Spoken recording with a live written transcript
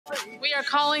We are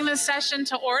calling this session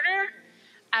to order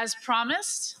as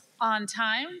promised, on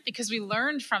time, because we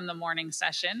learned from the morning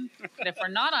session that if we're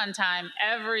not on time,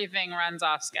 everything runs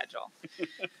off schedule.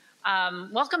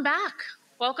 Welcome back.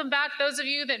 Welcome back, those of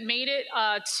you that made it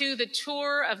to the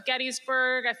tour of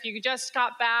Gettysburg. If you just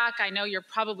got back, I know you're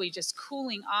probably just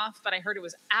cooling off, but I heard it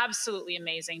was absolutely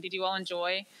amazing. Did you all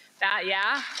enjoy that?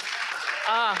 Yeah?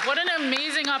 What an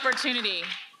amazing opportunity.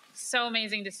 So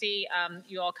amazing to see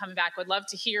you all coming back. Would love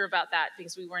to hear about that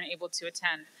because we weren't able to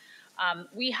attend.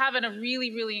 We have a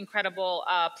really, really incredible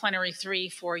Plenary 3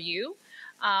 for you.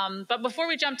 But before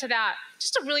we jump to that,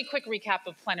 just a really quick recap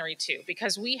of Plenary 2,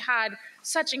 because we had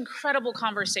such incredible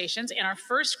conversations in our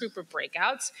first group of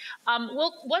breakouts.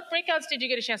 What breakouts did you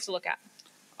get a chance to look at?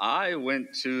 I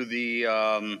went to the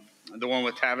one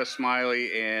with Tavis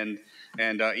Smiley and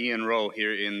Ian Rowe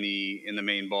here in the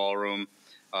main ballroom,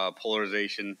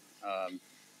 polarization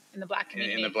in the Black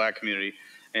community. In the Black community.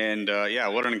 And yeah,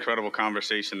 what an incredible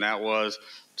conversation that was.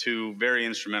 Two very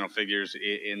instrumental figures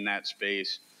in that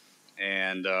space.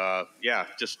 And yeah,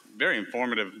 just very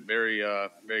informative, very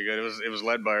good. It was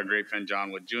led by our great friend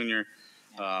John Wood Jr.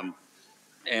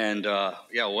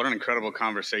 Yeah, what an incredible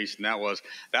conversation that was.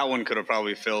 That one could have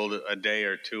probably filled a day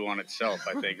or two on itself,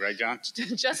 I think, right, John?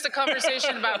 Just the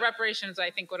conversation about reparations,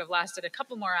 I think, would have lasted a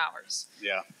couple more hours.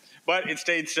 Yeah, but it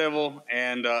stayed civil,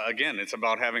 and again, it's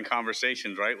about having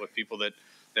conversations, right, with people that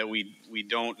we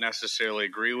don't necessarily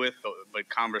agree with, but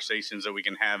conversations that we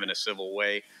can have in a civil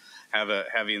way.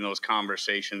 Having those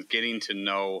conversations, getting to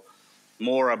know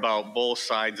more about both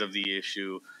sides of the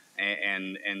issue,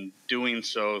 and doing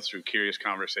so through curious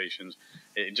conversations.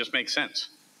 It just makes sense.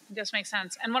 It just makes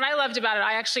sense. And what I loved about it,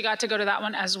 I actually got to go to that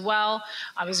one as well.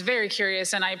 I was very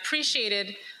curious, and I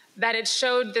appreciated that it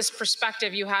showed this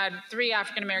perspective. You had 3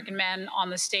 African-American men on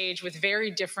the stage with very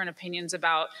different opinions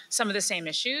about some of the same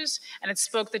issues, and it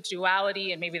spoke the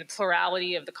duality and maybe the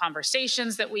plurality of the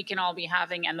conversations that we can all be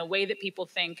having, and the way that people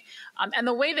think, and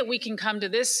the way that we can come to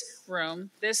this room,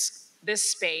 this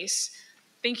space,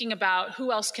 thinking about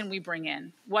who else can we bring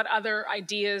in? What other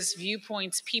ideas,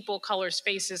 viewpoints, people, colors,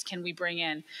 faces can we bring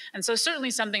in? And so certainly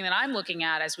something that I'm looking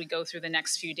at as we go through the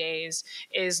next few days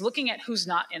is looking at who's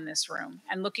not in this room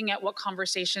and looking at what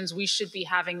conversations we should be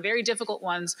having, very difficult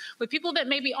ones, with people that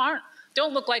maybe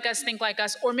don't look like us, think like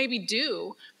us, or maybe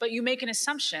do, but you make an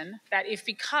assumption that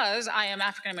because I am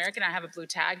African-American, I have a blue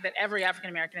tag, that every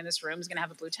African-American in this room is gonna have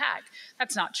a blue tag.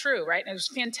 That's not true, right? And it was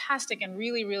fantastic and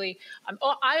really, really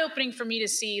eye-opening for me to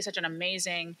see such an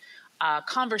amazing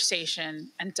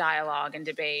conversation and dialogue and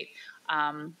debate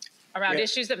around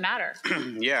issues that matter.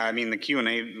 Yeah, I mean, the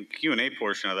Q&A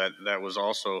portion of that was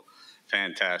also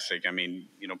fantastic. I mean,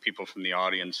 people from the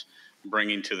audience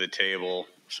bringing to the table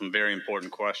some very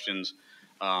important questions,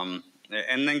 and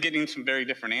then getting some very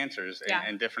different answers,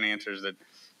 and different answers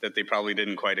that they probably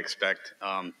didn't quite expect,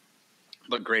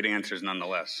 but great answers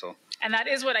nonetheless. So. And that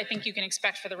is what I think you can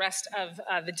expect for the rest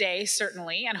of the day,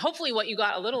 certainly, and hopefully what you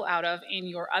got a little out of in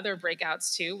your other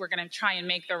breakouts too. We're going to try and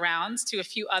make the rounds to a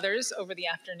few others over the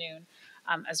afternoon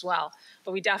as well.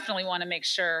 But we definitely want to make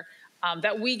sure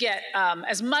that we get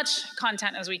as much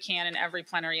content as we can in every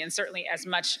plenary, and certainly as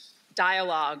much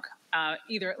dialogue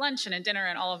either at lunch and at dinner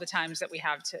and all of the times that we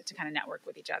have to kind of network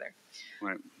with each other.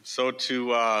 Right. So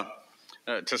to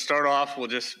start off, we'll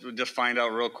just find out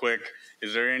real quick,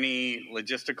 is there any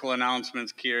logistical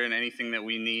announcements, Kieran, anything that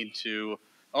we need to,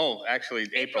 actually,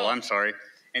 April, I'm sorry.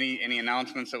 Any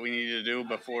announcements that we need to do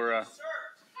before?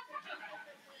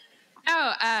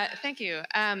 Thank you.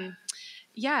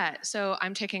 Yeah, so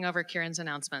I'm taking over Kieran's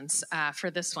announcements for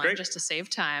this one, just to save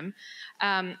time.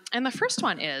 And the first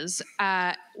one is,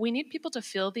 we need people to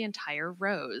fill the entire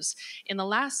rows. In the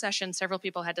last session, several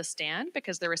people had to stand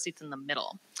because there were seats in the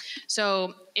middle.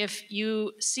 So if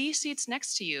you see seats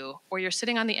next to you, or you're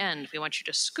sitting on the end, we want you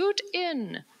to scoot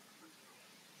in.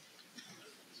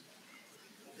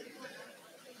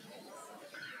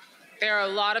 There are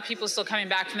a lot of people still coming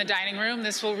back from the dining room.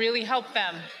 This will really help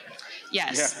them.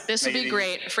 Yes, this will be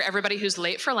great for everybody who's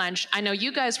late for lunch. I know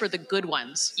you guys were the good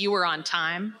ones. You were on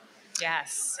time.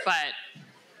 Yes. But.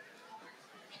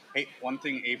 Hey, one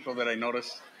thing, April, that I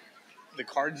noticed, the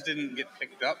cards didn't get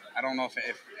picked up. I don't know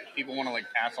if people want to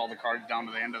pass all the cards down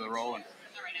to the end of the row.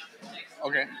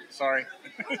 Okay, sorry.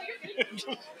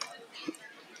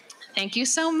 Thank you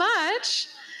so much.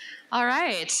 All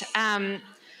right.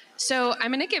 So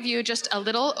I'm going to give you just a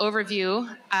little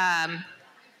overview.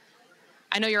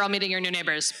 I know you're all meeting your new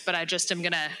neighbors, but I just am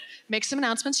going to make some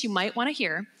announcements you might want to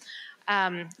hear.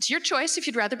 It's your choice if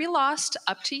you'd rather be lost,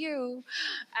 up to you.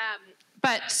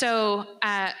 But so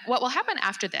what will happen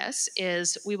after this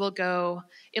is we will go,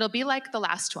 it'll be like the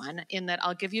last one in that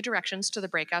I'll give you directions to the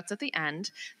breakouts at the end.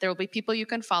 There will be people you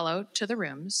can follow to the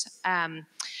rooms.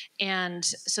 And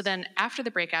so then after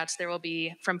the breakouts, there will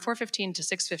be from 4:15 to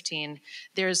 6:15,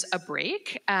 there's a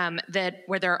break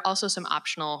where there are also some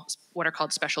optional, what are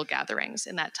called special gatherings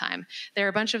in that time. There are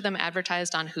a bunch of them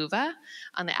advertised on Whova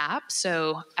on the app.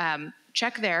 So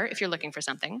check there if you're looking for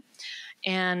something.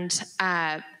 And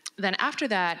then after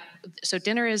that, so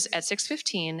dinner is at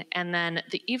 6:15, and then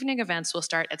the evening events will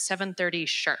start at 7:30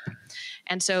 sharp.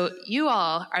 And so you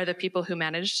all are the people who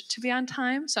managed to be on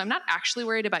time. So I'm not actually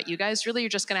worried about you guys. Really, you're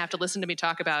just going to have to listen to me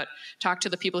talk to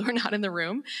the people who are not in the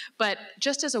room. But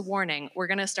just as a warning, we're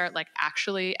going to start like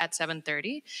actually at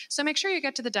 7:30. So make sure you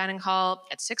get to the dining hall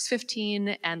at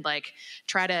 6:15 and like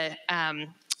try to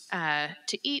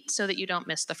eat so that you don't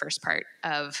miss the first part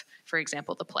of, for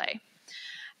example, the play.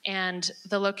 And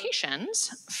the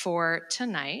locations for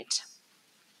tonight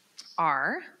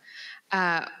are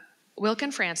Wilk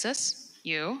and Francis,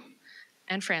 you,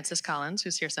 and Francis Collins,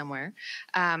 who's here somewhere,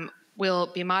 will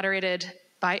be moderated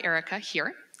by Erica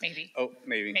here. Maybe. Oh,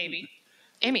 maybe. Maybe.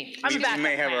 Amy. We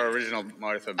may have our original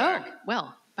Martha back. Oh,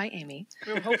 well, by Amy.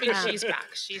 We're hoping she's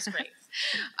back. She's great.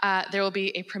 There will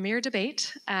be a premiere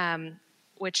debate,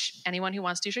 which anyone who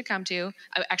wants to should come to.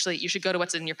 Actually, you should go to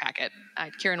what's in your packet.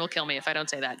 Kieran will kill me if I don't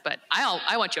say that, but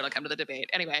I want you to come to the debate.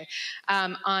 Anyway,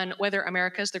 on whether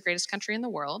America is the greatest country in the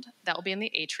world, that will be in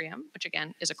the atrium, which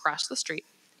again is across the street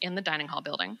in the dining hall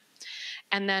building.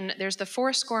 And then there's the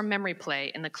Fourscore memory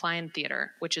play in the Klein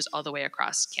Theater, which is all the way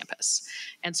across campus.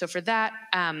 And so for that,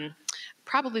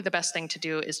 probably the best thing to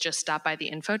do is just stop by the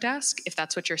info desk, if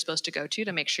that's what you're supposed to go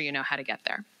to make sure you know how to get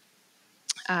there.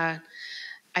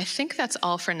 I think that's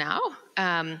all for now.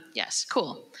 Yes,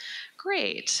 cool.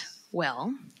 Great.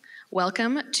 Well,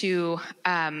 welcome to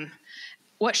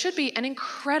what should be an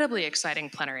incredibly exciting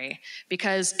plenary,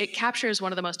 because it captures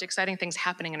one of the most exciting things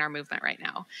happening in our movement right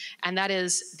now, and that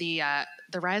is the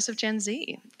rise of Gen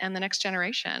Z and the next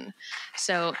generation.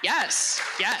 So yes,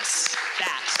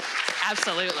 that,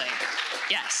 absolutely,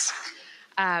 yes.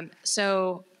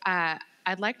 So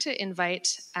I'd like to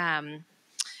invite,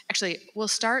 actually, we'll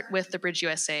start with the Bridge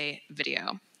USA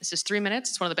video. This is 3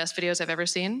 minutes. It's one of the best videos I've ever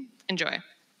seen. Enjoy.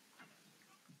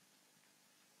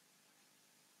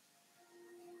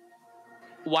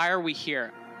 Why are we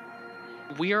here?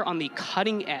 We are on the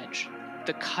cutting edge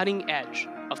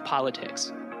of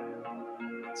politics.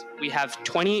 We have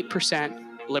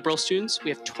 28% liberal students,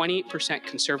 we have 28%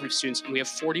 conservative students, and we have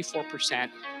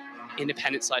 44%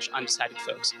 independent/undecided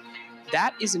folks.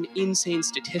 That is an insane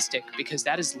statistic, because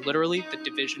that is literally the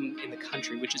division in the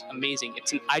country, which is amazing.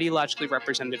 It's an ideologically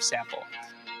representative sample.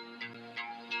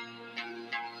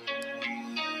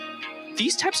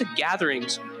 These types of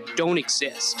gatherings don't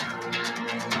exist.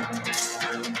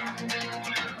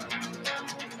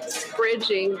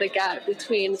 Bridging the gap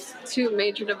between two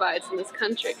major divides in this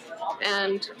country.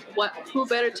 And who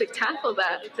better to tackle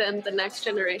that than the next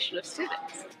generation of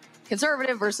students?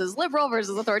 Conservative versus liberal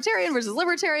versus authoritarian versus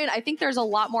libertarian. I think there's a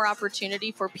lot more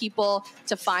opportunity for people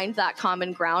to find that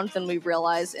common ground than we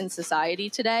realize in society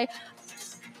today.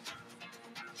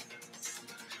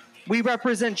 We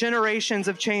represent generations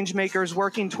of change makers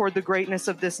working toward the greatness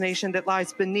of this nation that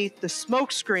lies beneath the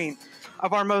smokescreen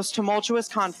of our most tumultuous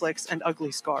conflicts and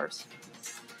ugly scars.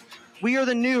 We are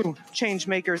the new change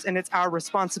makers, and it's our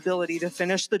responsibility to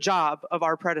finish the job of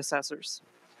our predecessors.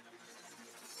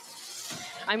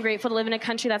 I'm grateful to live in a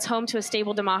country that's home to a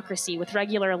stable democracy with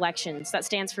regular elections that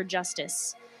stands for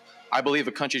justice. I believe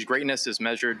a country's greatness is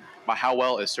measured by how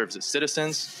well it serves its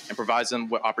citizens and provides them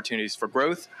with opportunities for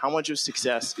growth. How much of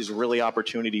success is really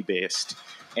opportunity-based,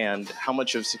 and how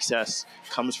much of success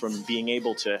comes from being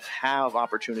able to have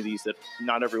opportunities that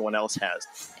not everyone else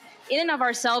has? In and of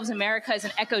ourselves, America is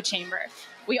an echo chamber.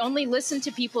 We only listen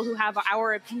to people who have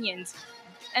our opinions.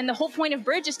 And the whole point of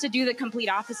Bridge is to do the complete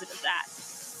opposite of that.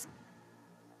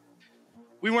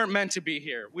 We weren't meant to be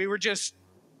here. We were just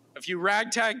a few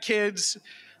ragtag kids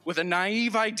with a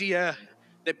naive idea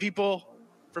that people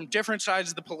from different sides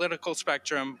of the political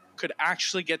spectrum could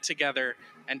actually get together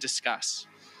and discuss.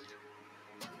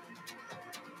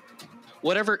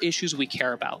 Whatever issues we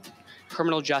care about,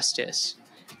 criminal justice,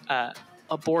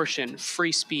 abortion,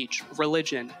 free speech,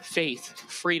 religion, faith,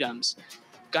 freedoms,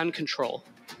 gun control,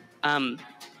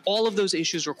 all of those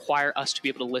issues require us to be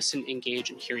able to listen, engage,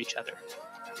 and hear each other.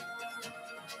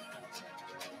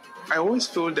 I always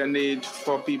feel the need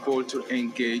for people to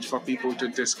engage, for people to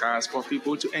discuss, for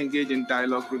people to engage in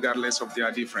dialogue regardless of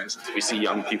their differences. We see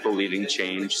young people leading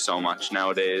change so much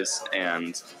nowadays,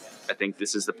 and I think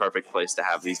this is the perfect place to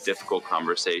have these difficult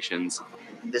conversations.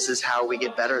 This is how we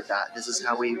get better at that. This is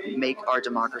how we make our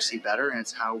democracy better, and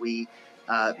it's how we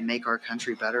make our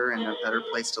country better and a better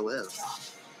place to live.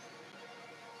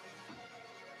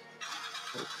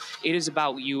 It is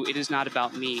about you. It is not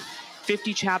about me.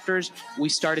 50 chapters, we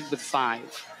started with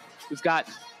 5. We've got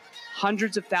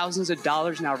hundreds of thousands of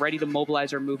dollars now ready to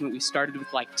mobilize our movement. We started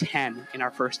with like 10 in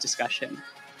our first discussion.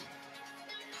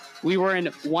 We were in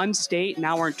 1 state,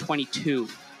 now we're in 22.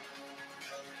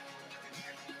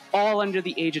 All under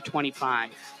the age of 25.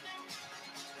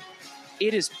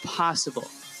 It is possible.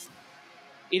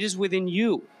 It is within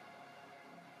you.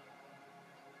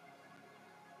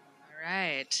 All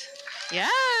right.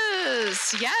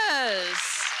 Yes,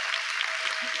 yes,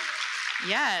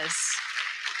 yes.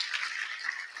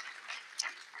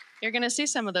 You're going to see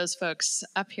some of those folks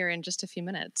up here in just a few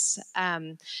minutes.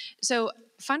 So,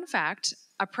 fun fact,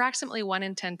 approximately 1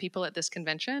 in 10 people at this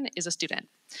convention is a student.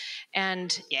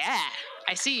 And yeah,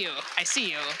 I see you.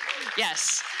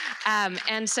 Yes.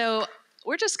 And so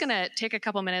we're just going to take a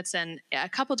couple minutes and a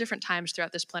couple different times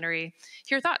throughout this plenary,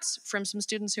 hear thoughts from some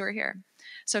students who are here.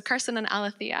 So Carson and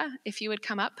Alethea, if you would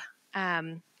come up,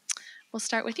 we'll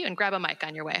start with you and grab a mic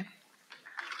on your way.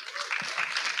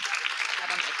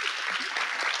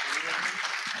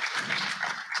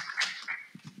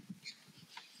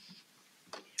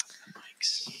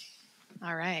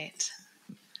 All right.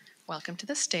 Welcome to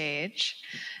the stage.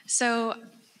 So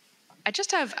I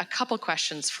just have a couple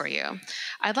questions for you.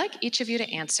 I'd like each of you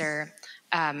to answer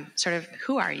sort of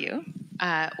who are you,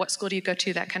 what school do you go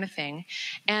to, that kind of thing,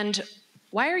 and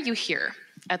why are you here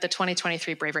at the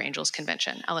 2023 Braver Angels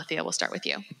Convention? Alethea, we'll start with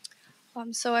you.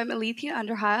 So I'm Alethea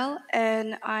Underheil,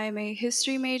 and I'm a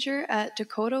history major at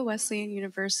Dakota Wesleyan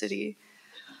University.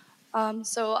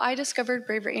 So I discovered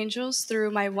Braver Angels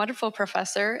through my wonderful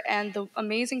professor and the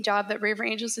amazing job that Braver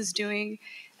Angels is doing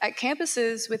at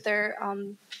campuses with their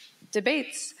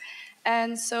debates.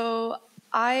 And so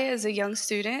I, as a young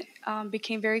student,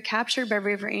 became very captured by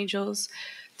Braver Angels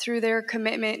through their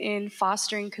commitment in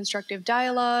fostering constructive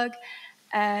dialogue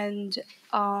and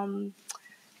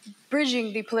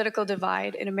bridging the political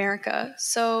divide in America.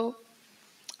 So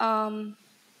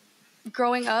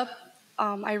growing up,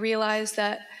 I realized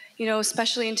that,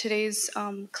 especially in today's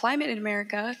climate in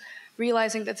America,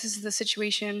 realizing that this is the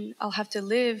situation I'll have to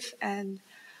live and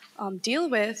deal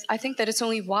with, I think that it's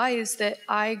only wise that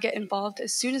I get involved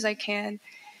as soon as I can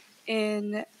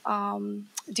in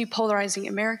depolarizing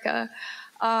America.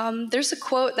 There's a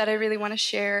quote that I really want to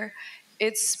share.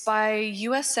 It's by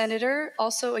U.S. Senator,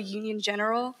 also a Union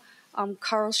General,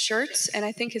 Carl Schurz, and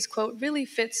I think his quote really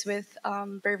fits with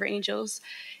Braver Angels.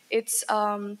 It's,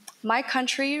 my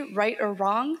country, right or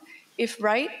wrong, if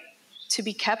right, to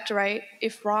be kept right,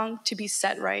 if wrong, to be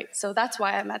set right. So that's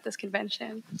why I'm at this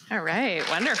convention. All right,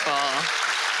 wonderful.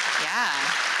 Yeah.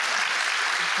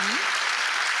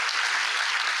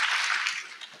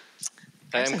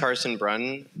 Hi, I'm Carson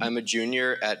Brunn. I'm a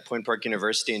junior at Point Park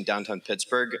University in downtown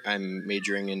Pittsburgh. I'm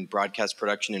majoring in broadcast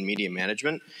production and media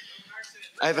management.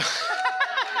 I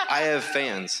have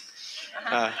fans.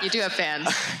 You do have fans.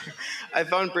 I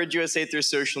found Bridge USA through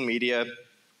social media.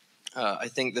 I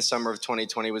think the summer of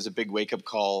 2020 was a big wake-up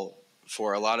call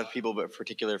for a lot of people, but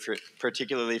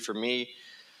particularly for me.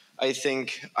 I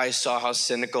think I saw how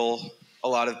cynical a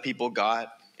lot of people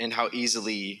got and how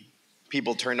easily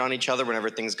people turned on each other whenever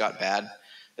things got bad,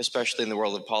 especially in the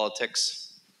world of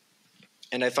politics.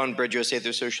 And I found Bridge USA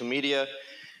through social media,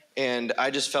 and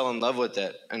I just fell in love with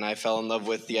it. And I fell in love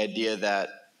with the idea that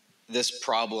this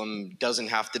problem doesn't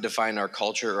have to define our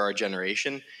culture or our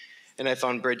generation. And I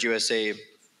found Braver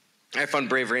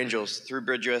Angels through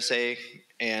Bridge USA,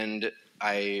 and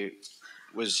I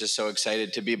was just so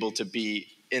excited to be able to be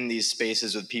in these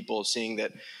spaces with people, seeing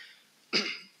that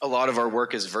a lot of our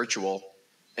work is virtual.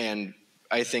 And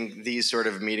I think these sort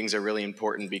of meetings are really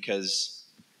important because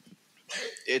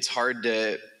it's hard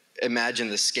to imagine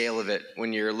the scale of it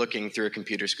when you're looking through a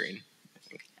computer screen.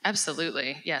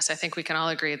 Absolutely. Yes, I think we can all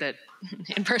agree that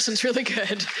in person's really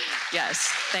good. Yes,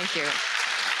 thank you.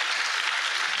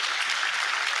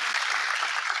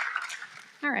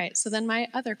 All right, so then my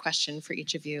other question for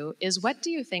each of you is, what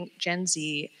do you think Gen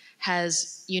Z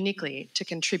has uniquely to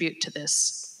contribute to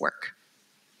this work?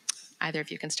 Either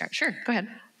of you can start. Sure, go ahead.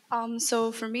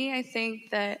 So for me, I think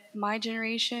that my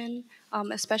generation,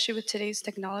 especially with today's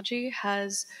technology,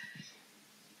 has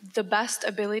the best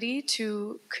ability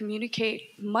to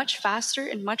communicate much faster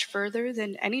and much further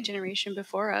than any generation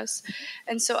before us.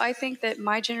 And so I think that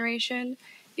my generation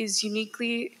is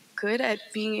uniquely good at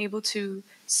being able to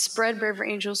spread Braver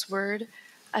Angels' word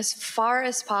as far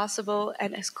as possible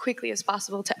and as quickly as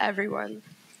possible to everyone.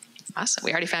 Awesome.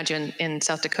 We already found you in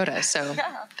South Dakota, so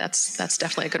that's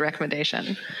definitely a good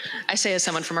recommendation. I say as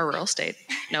someone from a rural state.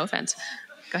 No offense.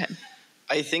 Go ahead.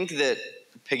 I think that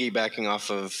piggybacking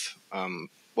off of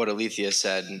what Alethea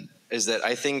said is that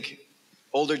I think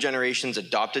older generations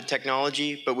adopted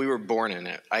technology, but we were born in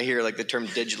it. I hear like the term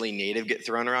digitally native get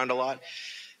thrown around a lot.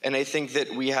 And I think that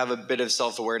we have a bit of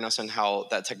self-awareness on how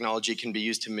that technology can be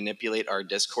used to manipulate our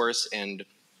discourse and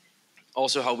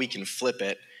also how we can flip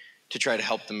it to try to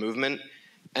help the movement.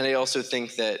 And I also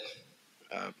think that,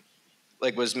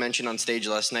 like was mentioned on stage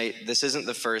last night, this isn't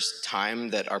the first time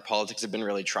that our politics have been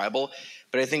really tribal,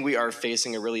 but I think we are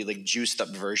facing a really like juiced up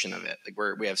version of it.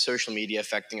 Like we have social media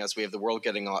affecting us, we have the world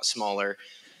getting a lot smaller.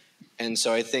 And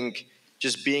so I think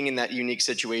just being in that unique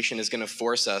situation is gonna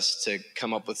force us to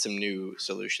come up with some new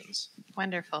solutions.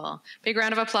 Wonderful. Big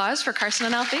round of applause for Carson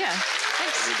and Althea.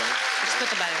 Thanks. Just put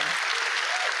the button.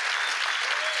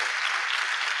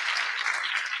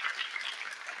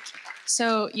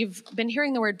 So you've been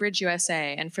hearing the word Bridge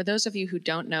USA, and for those of you who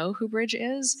don't know who Bridge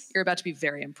is, you're about to be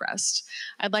very impressed.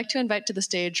 I'd like to invite to the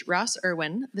stage Ross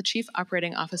Irwin, the Chief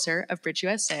Operating Officer of Bridge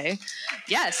USA,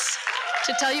 yes,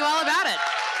 to tell you all about it.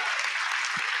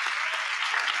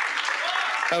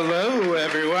 Hello,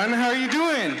 everyone. How are you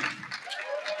doing?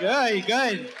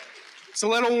 Good. It's a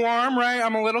little warm, right?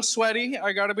 I'm a little sweaty,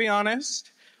 I gotta be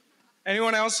honest.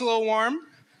 Anyone else a little warm?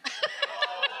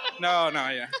 No,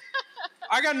 not yet.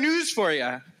 I got news for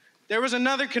you. There was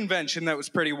another convention that was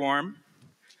pretty warm.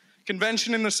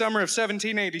 Convention in the summer of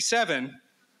 1787.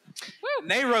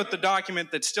 And they wrote the document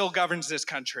that still governs this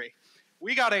country.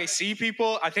 We got AC,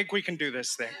 people. I think we can do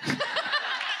this thing.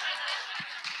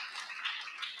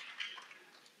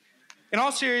 In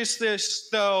all seriousness,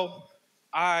 though,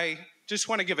 I just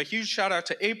want to give a huge shout out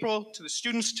to April, to the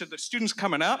students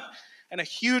coming up, and a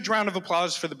huge round of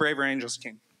applause for the Braver Angels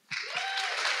team.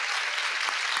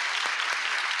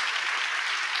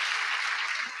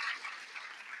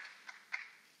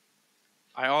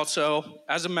 I also,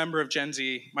 as a member of Gen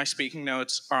Z, my speaking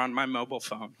notes are on my mobile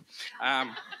phone.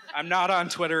 I'm not on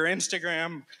Twitter or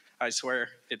Instagram. I swear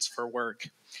it's for work.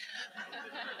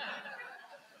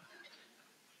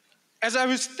 As I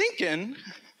was thinking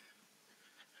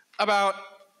about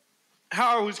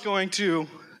how I was going to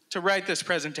write this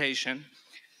presentation,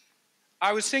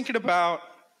 I was thinking about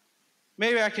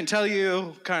maybe I can tell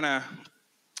you kind of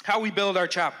how we build our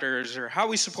chapters or how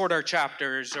we support our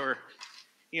chapters or,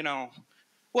 you know,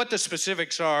 what the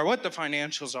specifics are, what the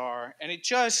financials are, and it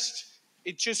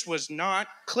just was not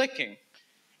clicking.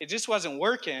 It just wasn't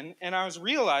working, and I was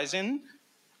realizing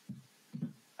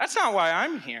that's not why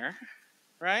I'm here,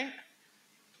 right?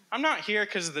 I'm not here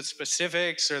because of the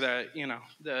specifics or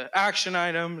the action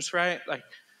items, right? Like,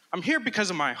 I'm here because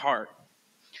of my heart.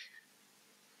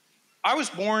 I was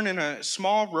born in a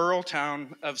small rural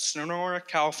town of Sonora,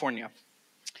 California.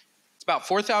 It's about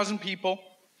 4,000 people.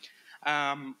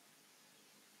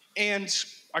 And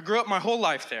I grew up my whole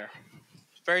life there.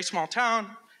 Very small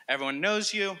town, everyone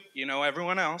knows you, you know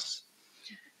everyone else.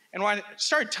 And when I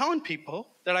started telling people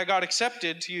that I got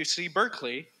accepted to UC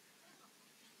Berkeley,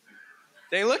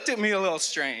 they looked at me a little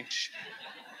strange.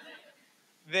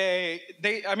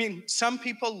 Some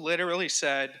people literally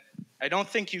said, I don't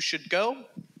think you should go.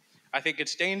 I think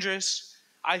it's dangerous.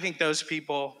 I think those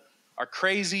people are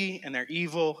crazy and they're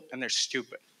evil and they're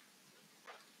stupid.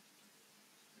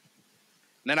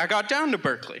 And then I got down to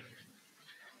Berkeley,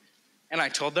 and I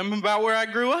told them about where I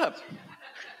grew up.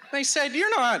 They said,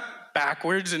 you're not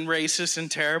backwards and racist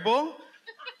and terrible,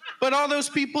 but all those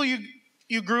people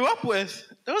you grew up with,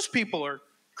 those people are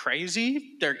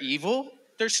crazy, they're evil,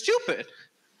 they're stupid.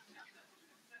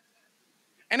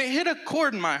 And it hit a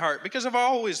chord in my heart because I've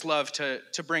always loved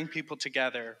to bring people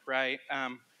together, right?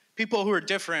 People who are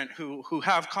different, who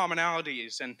have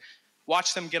commonalities, and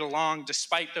watch them get along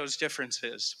despite those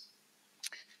differences.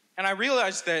 And I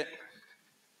realized that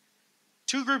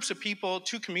two groups of people,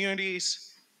 two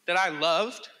communities that I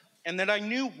loved and that I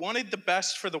knew wanted the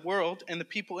best for the world and the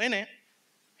people in it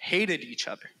hated each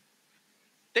other.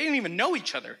 They didn't even know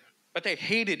each other, but they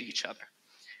hated each other.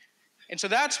 And so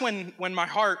that's when my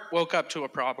heart woke up to a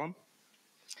problem.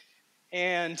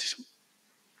 And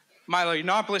Milo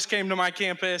Yiannopoulos came to my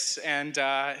campus, and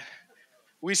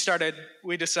we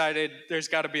decided there's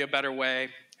got to be a better way,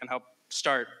 and helped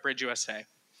start Bridge USA.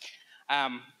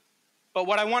 But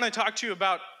what I want to talk to you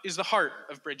about is the heart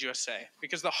of Bridge USA,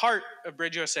 because the heart of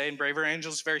Bridge USA and Braver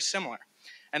Angels is very similar.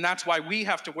 And that's why we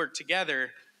have to work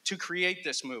together to create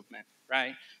this movement,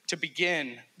 right? To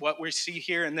begin what we see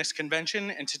here in this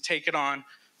convention and to take it on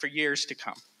for years to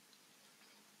come.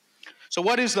 So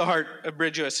what is the heart of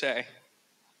Bridge USA?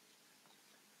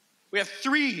 We have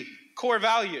three core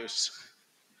values.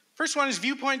 First one is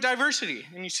viewpoint diversity,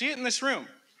 and you see it in this room.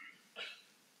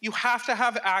 You have to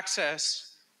have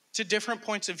access to different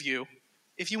points of view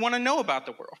if you want to know about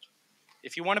the world,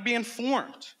 if you want to be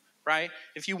informed, right?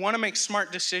 If you want to make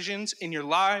smart decisions in your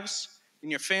lives, in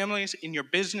your families, in your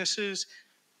businesses,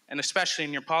 and especially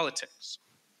in your politics.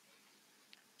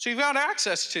 So you've got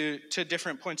access to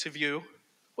different points of view.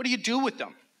 What do you do with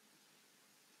them?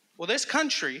 Well, this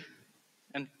country,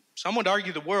 and some would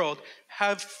argue the world,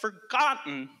 have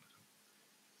forgotten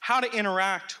how to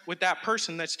interact with that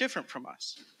person that's different from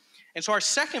us. And so our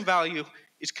second value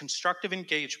is constructive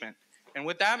engagement. And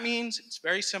what that means, it's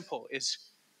very simple, is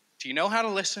do you know how to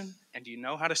listen and do you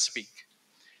know how to speak?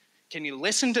 Can you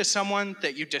listen to someone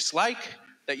that you dislike,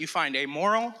 that you find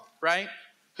amoral, right?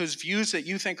 Whose views that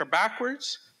you think are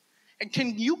backwards? And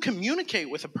can you communicate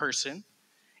with a person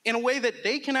in a way that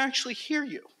they can actually hear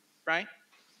you, right?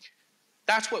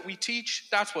 That's what we teach.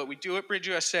 That's what we do at Bridge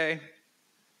USA.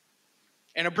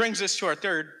 And it brings us to our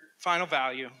third final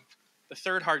value, the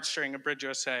third heartstring of Bridge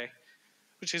USA,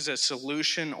 which is a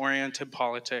solution-oriented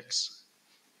politics.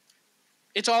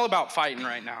 It's all about fighting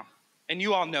right now. And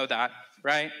you all know that,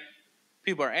 right?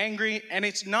 People are angry, and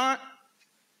it's not,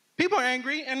 people are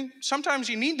angry, and sometimes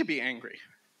you need to be angry.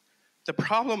 The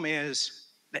problem is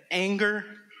the anger,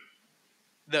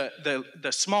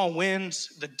 the small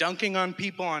wins, the dunking on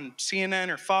people on CNN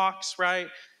or Fox, right?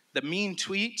 The mean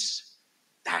tweets,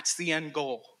 that's the end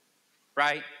goal,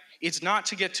 right? It's not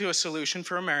to get to a solution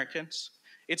for Americans.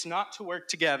 It's not to work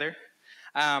together.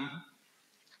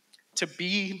 To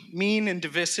be mean and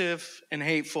divisive and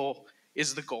hateful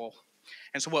is the goal.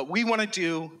 And so what we want to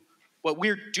do, what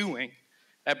we're doing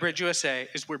at Bridge USA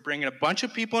is we're bringing a bunch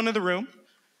of people into the room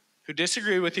who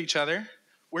disagree with each other.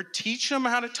 We're teaching them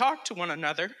how to talk to one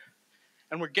another.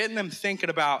 And we're getting them thinking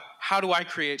about how do I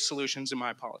create solutions in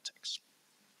my politics?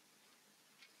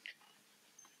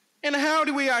 And how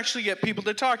do we actually get people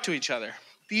to talk to each other?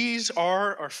 These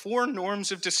are our 4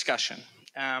 norms of discussion.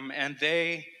 And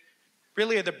they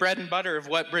really are the bread and butter of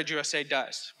what Bridge USA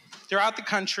does. Throughout the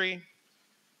country,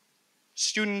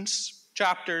 students,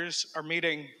 chapters are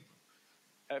meeting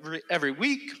every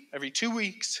week, every 2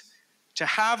 weeks, to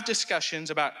have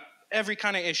discussions about every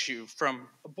kind of issue, from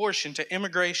abortion to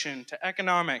immigration to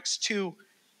economics to,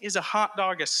 is a hot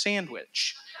dog a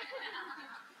sandwich?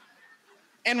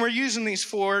 And we're using these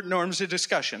 4 norms of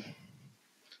discussion.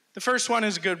 The first one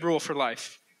is a good rule for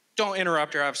life. Don't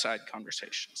interrupt or have side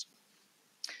conversations.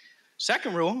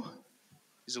 Second rule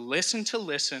is listen to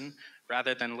listen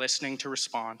rather than listening to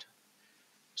respond.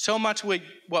 So much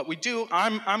what we do,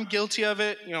 I'm guilty of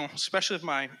it, you know, especially if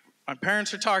my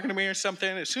parents are talking to me or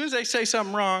something. As soon as they say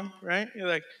something wrong, right, you're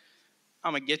like,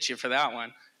 I'm gonna get you for that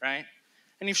one, right?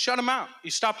 And you shut them out.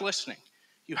 You stop listening.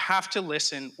 You have to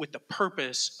listen with the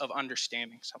purpose of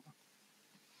understanding someone.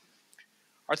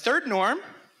 Our third norm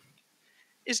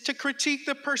is to critique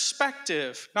the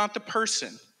perspective, not the person.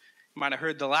 You might have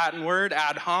heard the Latin word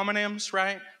ad hominems,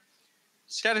 right?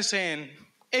 Instead of saying,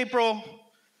 April,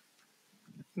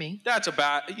 me,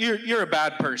 you're a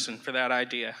bad person for that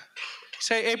idea.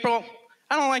 Say, April,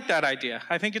 I don't like that idea.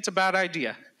 I think it's a bad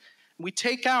idea. We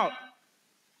take out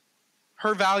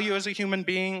her value as a human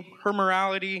being, her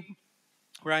morality,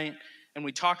 right? And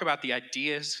we talk about the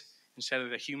ideas instead of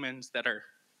the humans that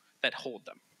hold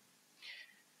them.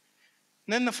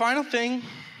 And then the final thing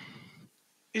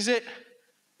is that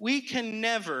we can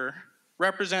never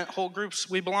represent whole groups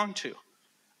we belong to.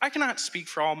 I cannot speak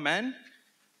for all men.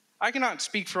 I cannot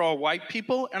speak for all white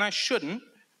people, and I shouldn't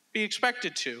be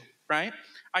expected to, right?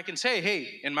 I can say,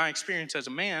 hey, in my experience as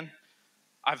a man,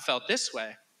 I've felt this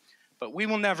way. But we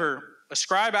will never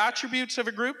ascribe attributes of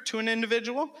a group to an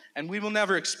individual, and we will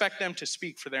never expect them to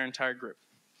speak for their entire group.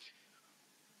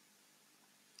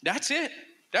 That's it.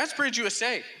 That's Bridge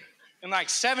USA in like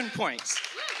 7 points.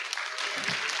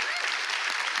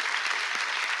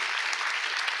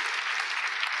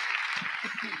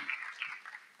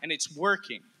 And it's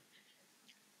working.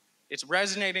 It's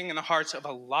resonating in the hearts of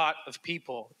a lot of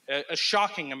people, a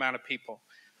shocking amount of people.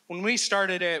 When we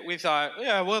started it, we thought,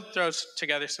 yeah, we'll throw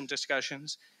together some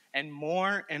discussions. And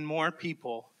more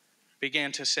people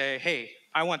began to say, hey,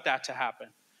 I want that to happen.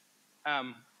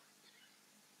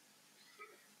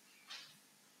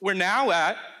 We're now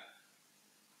at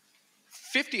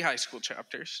 50 high school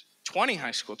chapters, 20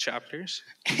 high school chapters,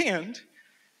 and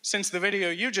since the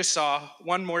video you just saw,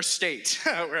 1 more state.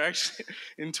 We're actually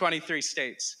in 23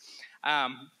 states.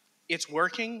 It's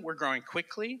working, we're growing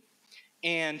quickly,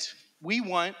 and we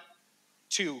want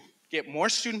to get more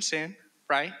students in,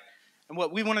 right? And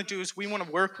what we want to do is we want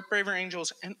to work with Braver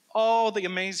Angels and all the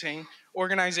amazing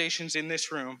organizations in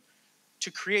this room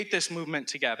to create this movement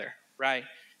together, right?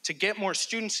 To get more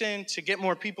students in, to get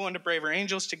more people into Braver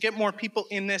Angels, to get more people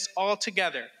in this all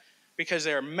together. Because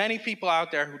there are many people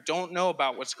out there who don't know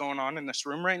about what's going on in this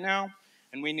room right now,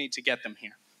 and we need to get them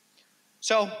here.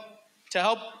 So, to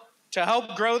help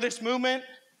grow this movement,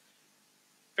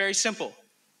 very simple.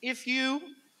 If you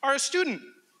are a student,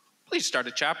 please start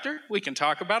a chapter. We can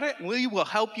talk about it, and we will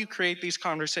help you create these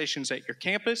conversations at your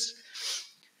campus.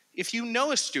 If you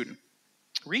know a student,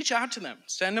 reach out to them.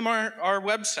 Send them our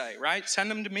website, right?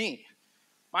 Send them to me.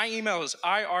 My email is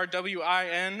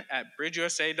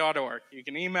irwin@bridgeusa.org. You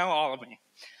can email all of me.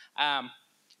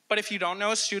 But if you don't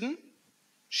know a student,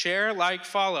 share, like,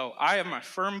 follow. I am a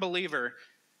firm believer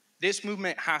this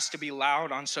movement has to be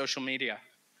loud on social media.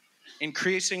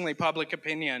 Increasingly, public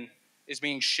opinion is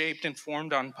being shaped and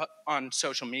formed on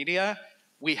social media.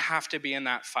 We have to be in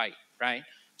that fight, right?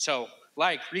 So,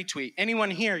 like, retweet. Anyone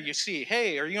here you see,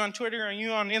 hey, are you on Twitter? Are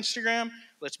you on Instagram?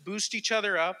 Let's boost each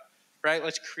other up, right?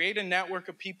 Let's create a network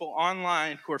of people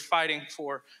online who are fighting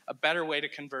for a better way to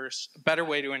converse, a better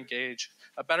way to engage,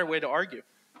 a better way to argue.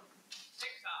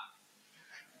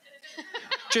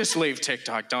 Just leave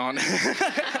TikTok, Dawn.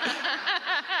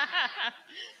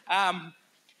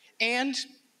 And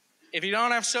if you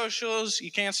don't have socials,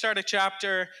 you can't start a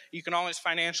chapter, you can always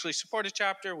financially support a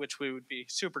chapter, which we would be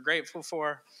super grateful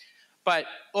for. But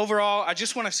overall, I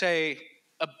just want to say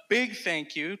a big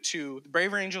thank you to the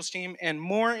Braver Angels team, and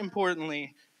more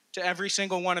importantly, to every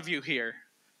single one of you here,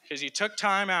 because you took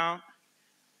time out.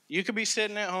 You could be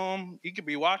sitting at home, you could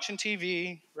be watching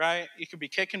TV, right? You could be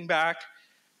kicking back.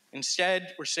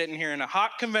 Instead, we're sitting here in a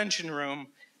hot convention room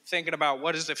thinking about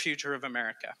what is the future of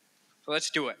America. So let's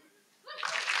do it.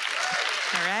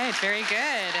 All right, very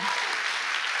good.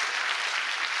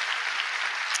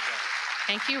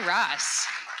 Thank you, Ross.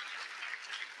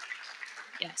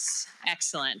 Yes,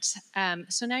 excellent.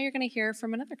 So now you're going to hear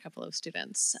from another couple of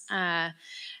students. Claire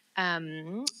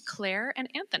and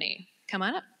Anthony, come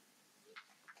on up.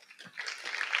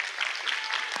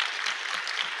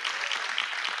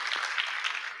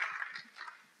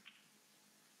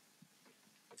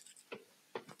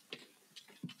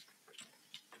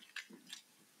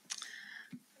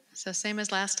 So same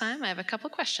as last time, I have a couple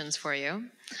questions for you.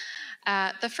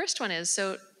 The first one is,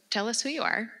 so tell us who you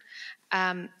are,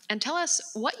 and tell us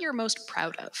what you're most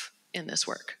proud of in this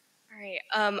work. All right,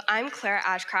 I'm Claire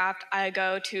Ashcraft. I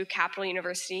go to Capital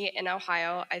University in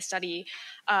Ohio. I study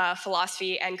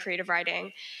philosophy and creative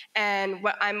writing. And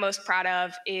what I'm most proud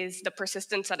of is the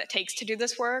persistence that it takes to do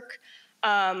this work.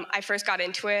 I first got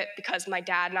into it because my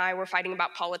dad and I were fighting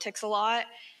about politics a lot.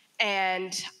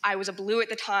 And I was a blue at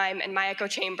the time, and my echo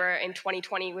chamber in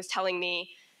 2020 was telling me,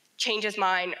 change his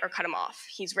mind or cut him off.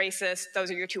 He's racist.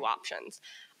 Those are your two options.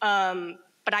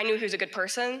 But I knew he was a good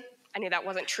person. I knew that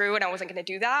wasn't true, and I wasn't going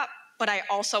to do that. But I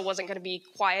also wasn't going to be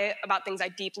quiet about things I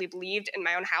deeply believed in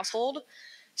my own household.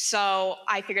 So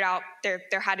I figured out there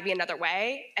had to be another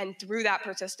way. And through that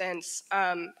persistence,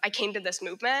 I came to this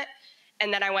movement.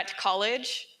 And then I went to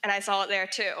college, and I saw it there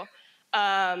too.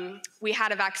 We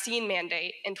had a vaccine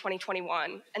mandate in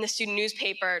 2021, and the student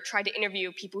newspaper tried to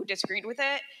interview people who disagreed with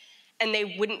it, and they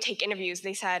wouldn't take interviews.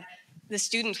 They said, the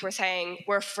students were saying,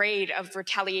 we're afraid of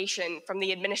retaliation from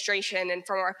the administration and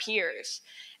from our peers.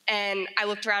 And I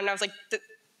looked around and I was like,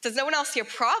 does no one else see a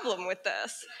problem with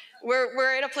this?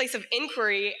 We're in a place of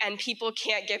inquiry, and people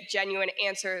can't give genuine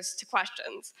answers to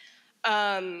questions.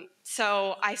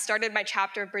 So I started my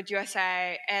chapter of Bridge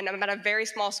USA, and I'm at a very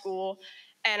small school.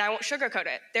 And I won't sugarcoat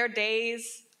it. There are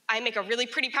days I make a really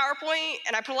pretty PowerPoint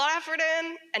and I put a lot of effort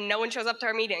in and no one shows up to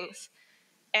our meetings.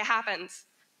 It happens.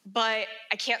 But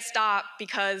I can't stop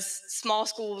because small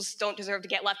schools don't deserve to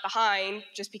get left behind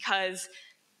just because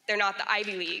they're not the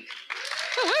Ivy League.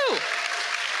 Woo-hoo!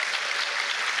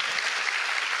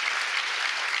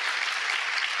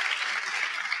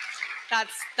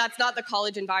 That's not the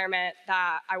college environment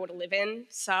that I want to live in,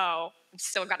 so I've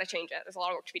still got to change it. There's a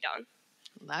lot of work to be done.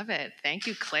 Love it. Thank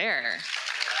you, Claire.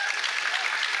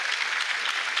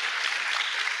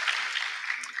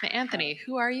 Now, Anthony,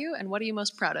 who are you and what are you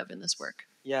most proud of in this work?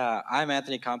 Yeah, I'm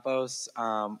Anthony Campos.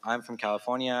 I'm from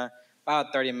California,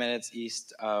 about 30 minutes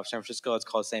east of San Francisco. It's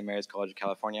called St. Mary's College of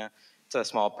California. It's a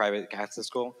small private Catholic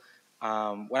school.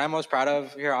 What I'm most proud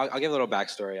of here, I'll give a little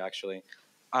backstory actually.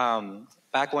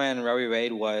 Back when Roe v.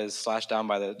 Wade was slashed down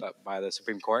by the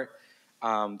Supreme Court,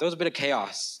 there was a bit of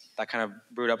chaos that kind of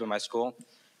brewed up in my school.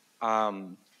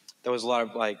 There was a lot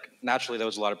of naturally there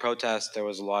was a lot of protests. There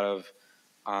was a lot of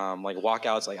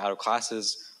walkouts, out of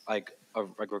classes,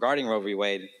 regarding Roe v.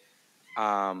 Wade.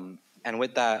 And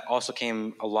with that also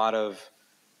came a lot of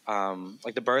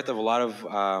the birth of a lot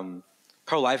of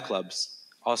pro-life clubs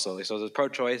also. So there's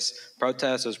pro-choice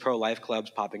protests, there's pro-life clubs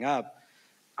popping up.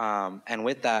 And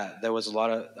with that, there was a lot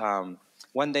of,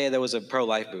 one day there was a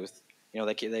pro-life booth.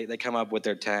 They come up with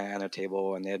their tent and their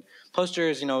table, and they had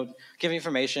posters, giving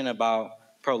information about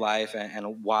pro-life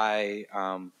and why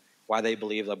they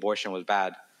believed abortion was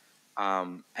bad.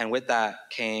 And with that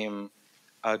came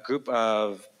a group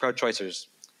of pro-choicers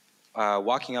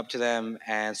walking up to them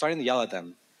and starting to yell at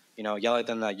them. Yell at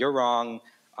them that you're wrong.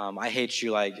 I hate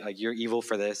you. Like you're evil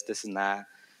for this and that.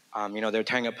 They're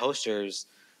tearing up posters.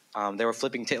 They were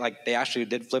flipping, they actually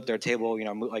did flip their table.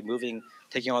 Moving,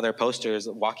 taking all their posters,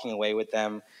 walking away with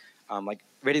them,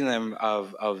 ridding them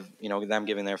of them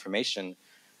giving their information.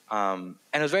 And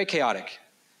it was very chaotic.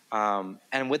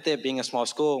 And with it being a small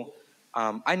school,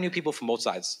 I knew people from both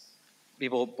sides.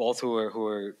 People both who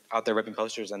were out there ripping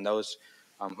posters and those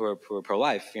who were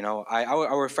pro-life. I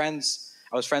was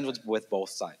friends with both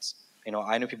sides.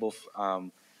 I knew people,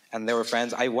 and they were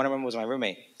friends. One of them was my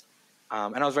roommate,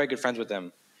 and I was very good friends with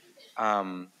them.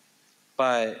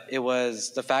 But it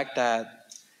was the fact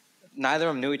that neither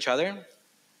of them knew each other,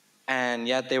 and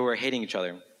yet they were hating each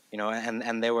other.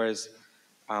 And there was,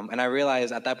 and I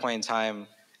realized at that point in time,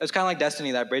 it was kind of like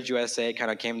destiny that Bridge USA kind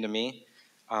of came to me,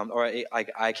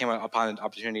 I came upon an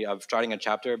opportunity of starting a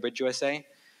chapter of Bridge USA,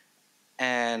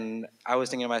 and I was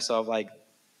thinking to myself,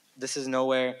 this is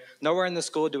nowhere in the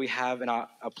school do we have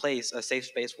a place, a safe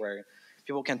space where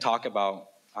people can talk about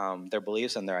their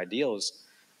beliefs and their ideals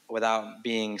without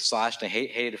being slashed and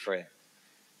hated for it.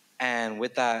 And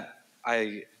with that,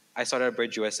 I started a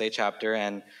Bridge USA chapter,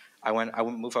 and I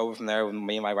moved over from there with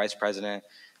me and my vice president.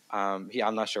 I'm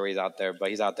not sure where he's out there, but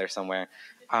he's out there somewhere.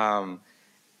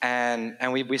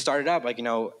 And we started up,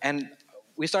 and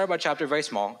we started our chapter very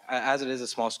small, as it is a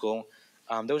small school.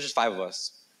 There was just 5 of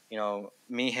us,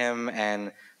 me, him,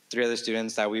 and 3 other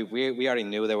students that we already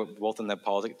knew. They were both in the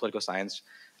political science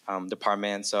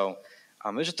department. So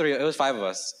it was just 3. It was 5 of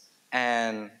us,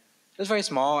 and it was very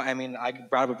small. I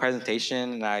brought up a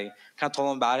presentation, and I kind of told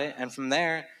them about it. And from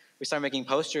there, we started making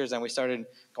posters, and we started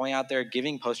going out there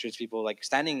giving posters to people,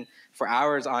 standing for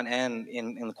hours on end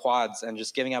in the quads and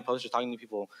just giving out posters, talking to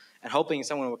people, and hoping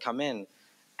someone would come in.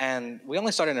 And we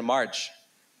only started in March.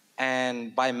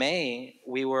 And by May,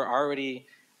 we were already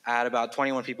at about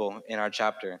 21 people in our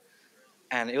chapter.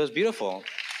 And it was beautiful.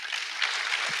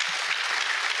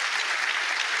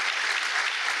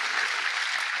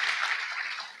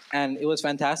 And it was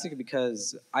fantastic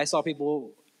because I saw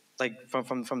people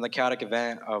from the chaotic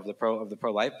event of the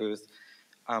pro-life booth.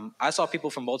 I saw people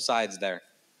from both sides there,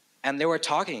 and they were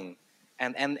talking,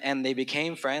 and they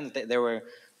became friends. They were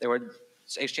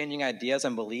exchanging ideas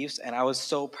and beliefs, and I was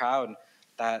so proud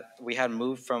that we had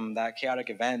moved from that chaotic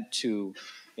event to,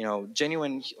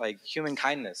 genuine human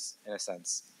kindness in a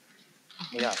sense.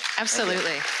 Yeah.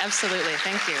 Absolutely. Absolutely.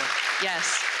 Thank you.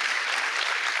 Yes.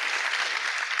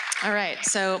 All right.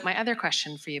 So my other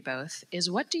question for you both is,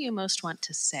 what do you most want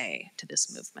to say to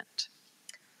this movement?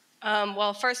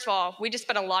 Well, first of all, we just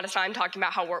spent a lot of time talking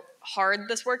about how hard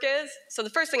this work is. So the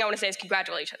first thing I want to say is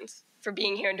congratulations for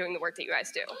being here and doing the work that you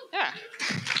guys do. Yeah.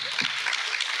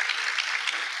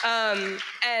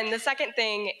 And the second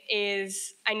thing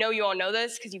is, I know you all know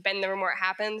this because you've been in the room where it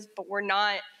happens, but we're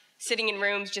not sitting in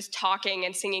rooms just talking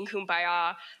and singing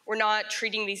Kumbaya. We're not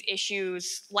treating these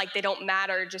issues like they don't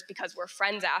matter just because we're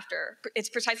friends after. It's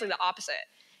precisely the opposite.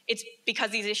 It's because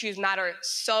these issues matter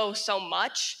so, so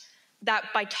much that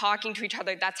by talking to each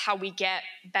other, that's how we get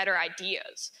better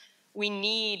ideas. We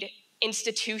need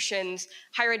institutions,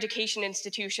 higher education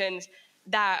institutions,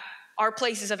 that are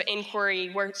places of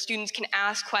inquiry where students can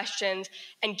ask questions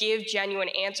and give genuine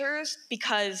answers,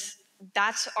 because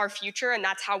that's our future and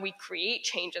that's how we create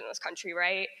change in this country,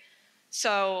 right?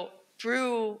 So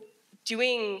through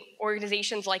doing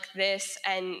organizations like this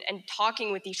and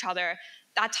talking with each other,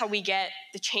 that's how we get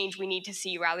the change we need to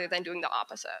see rather than doing the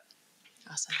opposite.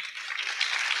 Awesome.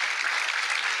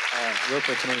 Real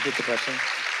quick, can I repeat the question?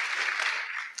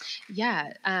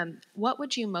 Yeah. What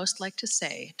would you most like to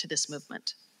say to this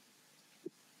movement?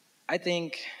 I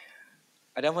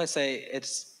definitely say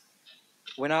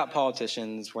we're not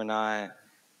politicians. We're not,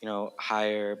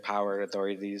 higher powered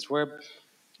authorities. We're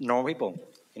normal people.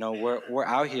 We're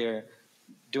out here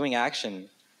doing action.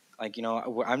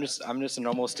 I'm just a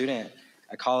normal student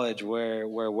at college.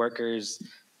 We're workers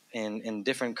in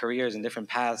different careers and different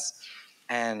paths,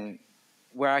 and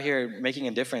we're out here making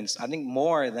a difference. I think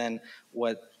more than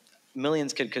what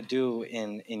millions could do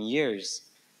in years,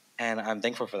 and I'm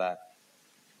thankful for that.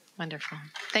 Wonderful.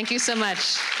 Thank you so much.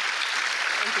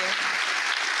 Thank you.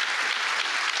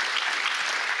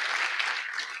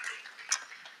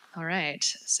 All right.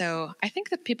 So I think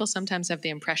that people sometimes have the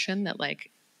impression that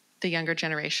like the younger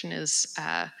generation is,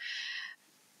 I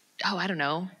don't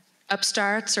know,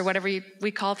 upstarts or whatever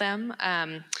we call them.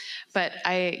 But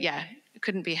I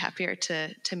couldn't be happier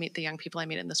to meet the young people I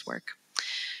meet in this work.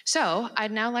 So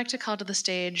I'd now like to call to the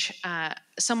stage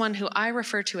someone who I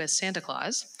refer to as Santa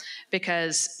Claus,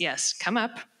 because yes, come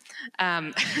up.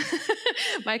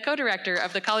 My co-director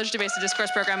of the College Debates and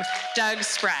Discourse program, Doug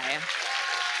Spry.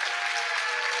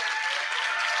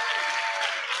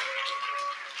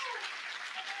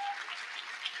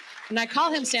 And I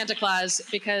call him Santa Claus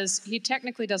because he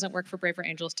technically doesn't work for Braver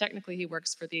Angels. Technically, he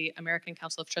works for the American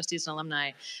Council of Trustees and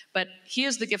Alumni. But he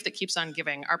is the gift that keeps on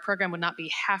giving. Our program would not be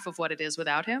half of what it is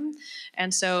without him.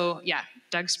 And so, yeah,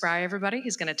 Doug Spry, everybody.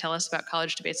 He's going to tell us about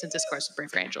College Debates and Discourse with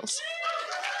Braver Angels.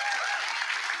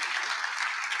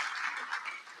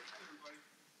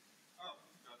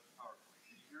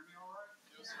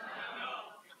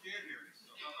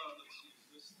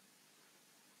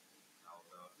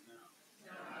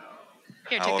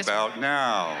 How about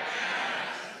now?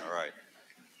 All right.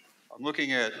 I'm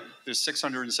looking at, there's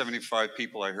 675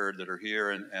 people I heard that are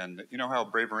here, and you know how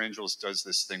Braver Angels does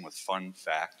this thing with fun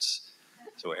facts?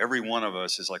 So every one of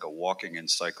us is like a walking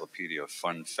encyclopedia of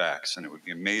fun facts, and it would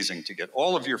be amazing to get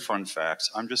all of your fun facts.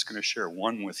 I'm just going to share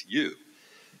one with you,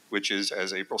 which is,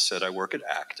 as April said, I work at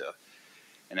ACTA.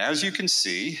 And as you can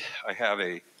see, I have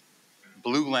a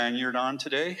blue lanyard on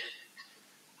today.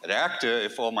 At ACTA,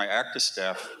 if all my ACTA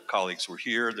staff colleagues were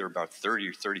here, there are about 30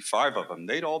 or 35 of them,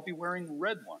 they'd all be wearing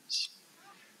red ones.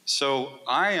 So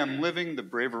I am living the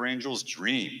Braver Angels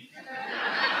dream.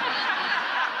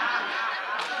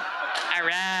 All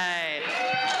right.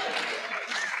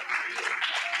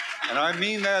 And I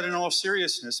mean that in all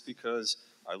seriousness because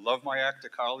I love my ACTA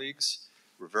colleagues.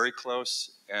 We're very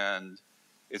close, and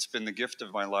it's been the gift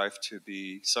of my life to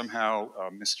be somehow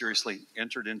mysteriously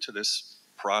entered into this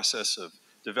process of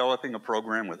developing a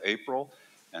program with April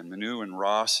and Manu and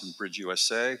Ross and Bridge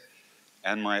USA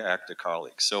and my ACTA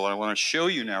colleagues. So what I want to show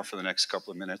you now for the next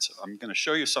couple of minutes, I'm going to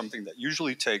show you something that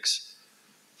usually takes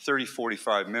 30,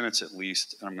 45 minutes at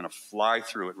least, and I'm going to fly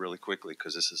through it really quickly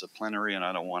because this is a plenary and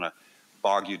I don't want to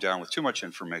bog you down with too much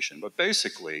information. But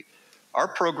basically, our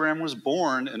program was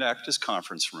born in ACTA's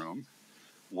conference room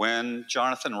when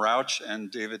Jonathan Rauch and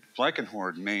David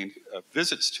Blankenhorn made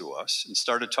visits to us and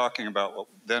started talking about what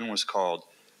then was called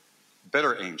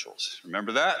Better Angels.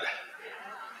 Remember that?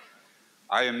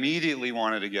 I immediately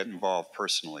wanted to get involved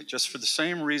personally, just for the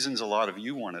same reasons a lot of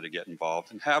you wanted to get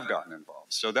involved and have gotten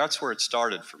involved. So that's where it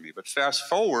started for me. But fast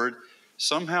forward,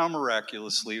 somehow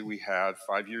miraculously, we had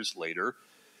 5 years later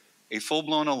a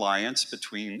full-blown alliance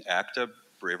between ACTA,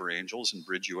 Braver Angels, and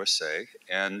Bridge USA,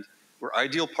 and we're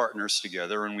ideal partners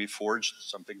together, and we forged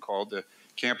something called the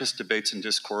Campus Debates and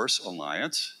Discourse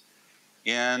Alliance.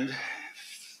 And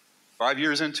 5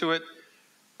 years into it,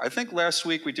 I think last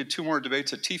week we did 2 more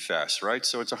debates at TFAS, right?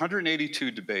 So it's 182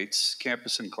 debates,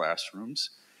 campus and classrooms,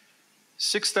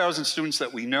 6,000 students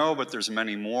that we know, but there's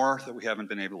many more that we haven't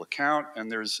been able to count,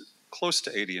 and there's close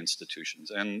to 80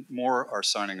 institutions, and more are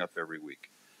signing up every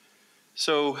week.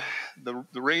 So the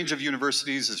range of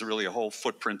universities is really a whole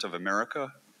footprint of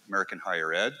America, American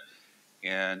higher ed,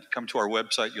 and come to our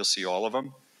website, you'll see all of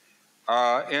them.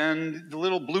 And the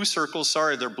little blue circles,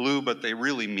 sorry, they're blue, but they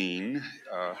really mean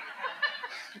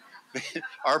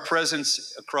our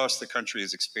presence across the country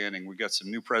is expanding. We've got some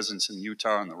new presence in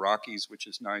Utah and the Rockies, which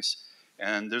is nice.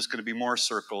 And there's going to be more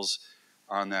circles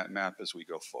on that map as we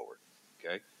go forward,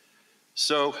 okay?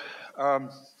 So,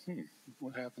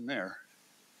 what happened there?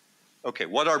 Okay,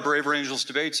 what are Braver Angels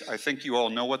debates? I think you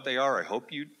all know what they are. I hope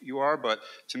you are, but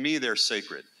to me, they're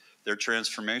sacred. They're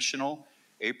transformational.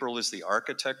 April is the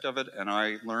architect of it, and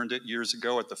I learned it years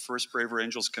ago at the first Braver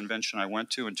Angels convention I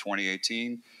went to in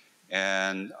 2018,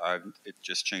 and it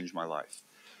just changed my life.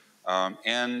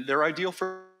 And they're ideal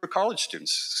for college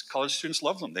students. College students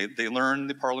love them. They learn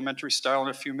the parliamentary style in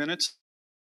a few minutes.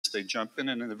 They jump in,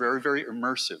 and they're very, very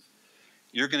immersive.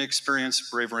 You're going to experience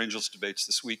Braver Angels debates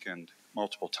this weekend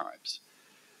multiple times.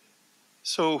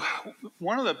 So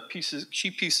one of the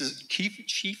chief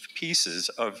pieces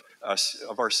of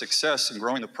our success in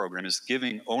growing the program is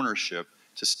giving ownership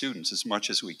to students as much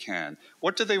as we can.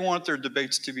 What do they want their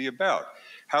debates to be about?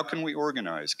 How can we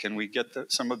organize? Can we get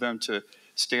some of them to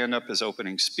stand up as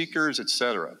opening speakers, et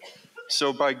cetera?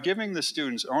 So by giving the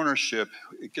students ownership,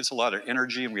 it gets a lot of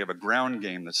energy, and we have a ground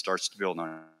game that starts to build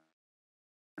on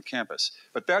campus.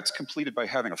 But that's completed by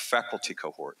having a faculty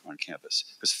cohort on campus,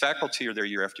 because faculty are there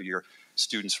year after year,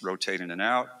 students rotate in and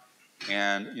out,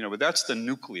 and but that's the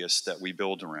nucleus that we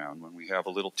build around when we have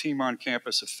a little team on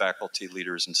campus of faculty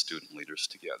leaders and student leaders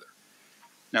together.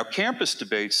 Now, campus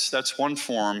debates, that's one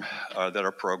form that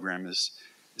our program is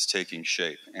taking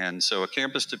shape. And so a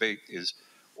campus debate is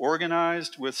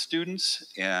organized with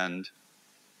students, and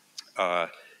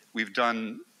we've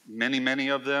done many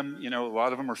of them. You know, a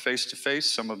lot of them are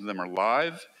face-to-face, some of them are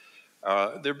live.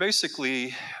 They're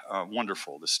basically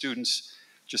wonderful. The students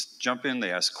just jump in,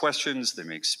 they ask questions, they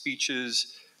make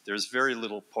speeches. There's very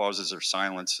little pauses or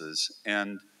silences.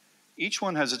 And each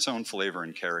one has its own flavor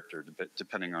and character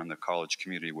depending on the college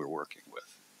community we're working with.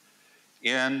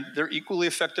 And they're equally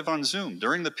effective on Zoom.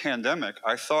 During the pandemic,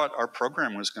 I thought our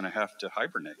program was going to have to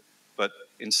hibernate, but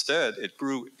instead it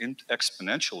grew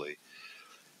exponentially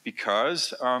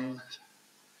because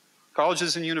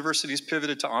colleges and universities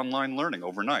pivoted to online learning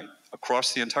overnight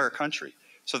across the entire country.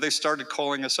 So they started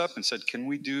calling us up and said, can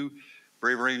we do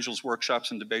Braver Angels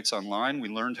workshops and debates online? We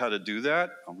learned how to do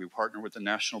that. We partnered with the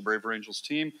National Braver Angels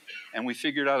team, and we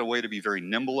figured out a way to be very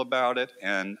nimble about it.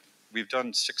 And we've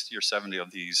done 60 or 70 of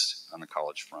these on the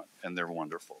college front, and they're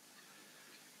wonderful.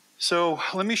 So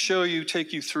let me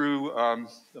take you through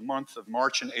the month of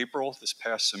March and April this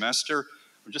past semester.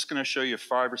 I'm just going to show you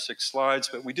 5 or 6 slides,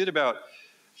 but we did about,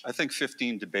 I think,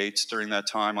 15 debates during that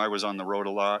time. I was on the road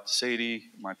a lot. Sadie,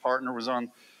 my partner, was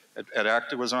at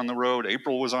ACTA, was on the road.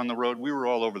 April was on the road. We were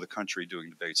all over the country doing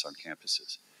debates on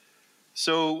campuses.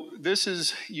 So this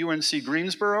is UNC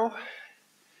Greensboro.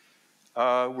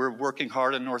 We're working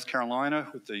hard in North Carolina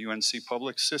with the UNC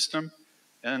public system,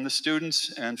 and the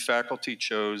students and faculty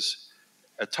chose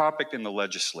a topic in the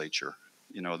legislature,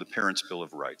 you know, the Parents' Bill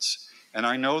of Rights. And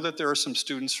I know that there are some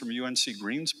students from UNC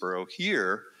Greensboro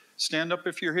here. Stand up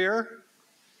if you're here.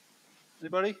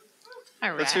 Anybody? All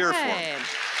right. Let's hear it for them.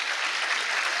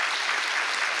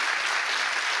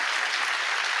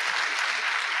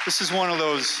 This is one of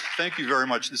those, thank you very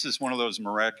much. This is one of those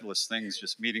miraculous things,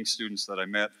 just meeting students that I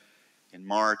met in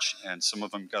March, and some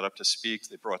of them got up to speak.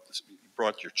 They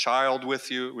brought your child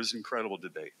with you. It was an incredible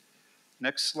debate.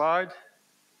 Next slide.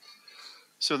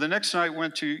 So the next night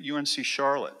went to UNC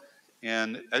Charlotte.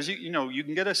 And as you know, you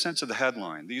can get a sense of the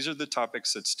headline. These are the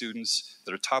topics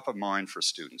that are top of mind for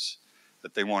students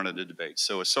that they wanted to debate.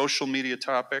 So a social media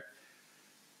topic.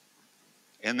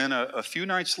 And then a few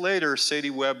nights later,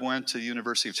 Sadie Webb went to the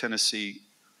University of Tennessee,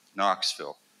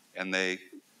 Knoxville. And they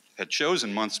had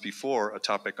chosen months before a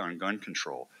topic on gun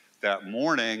control. That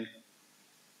morning,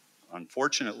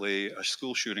 unfortunately, a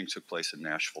school shooting took place in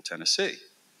Nashville, Tennessee.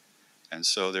 And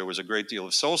so there was a great deal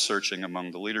of soul searching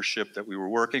among the leadership that we were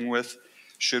working with.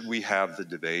 Should we have the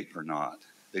debate or not?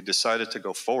 They decided to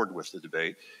go forward with the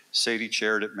debate. Sadie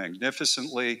chaired it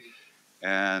magnificently,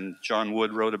 and John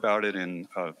Wood wrote about it in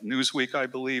Newsweek, I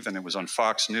believe, and it was on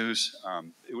Fox News.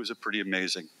 It was a pretty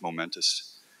amazing,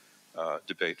 momentous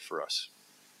debate for us.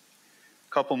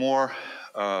 A couple more.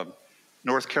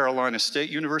 North Carolina State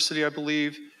University, I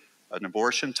believe, an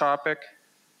abortion topic.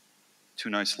 2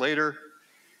 nights later.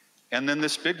 And then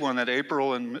this big one that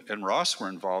April and Ross were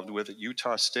involved with at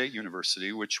Utah State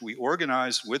University, which we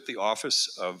organized with the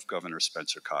office of Governor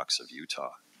Spencer Cox of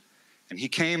Utah. And he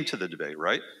came to the debate,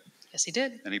 right? Yes, he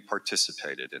did. And he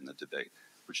participated in the debate,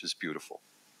 which is beautiful.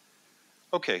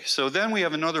 Okay, so then we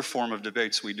have another form of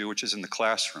debates we do, which is in the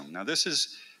classroom. Now, this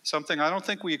is something, I don't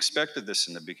think we expected this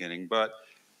in the beginning, but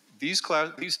these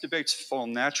debates fall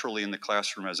naturally in the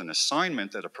classroom as an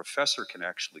assignment that a professor can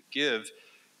actually give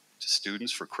to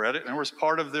students for credit, and it was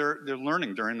part of their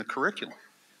learning during the curriculum.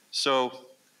 So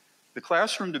the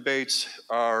classroom debates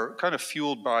are kind of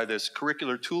fueled by this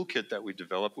curricular toolkit that we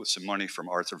developed with some money from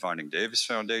Arthur Vining Davis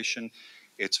Foundation.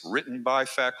 It's written by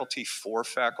faculty, for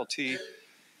faculty.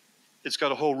 It's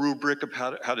got a whole rubric of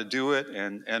how to do it,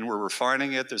 and we're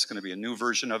refining it. There's going to be a new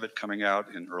version of it coming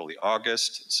out in early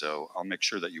August, so I'll make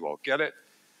sure that you all get it.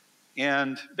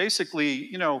 And basically,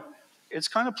 you know, it's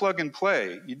kind of plug and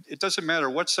play. It doesn't matter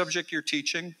what subject you're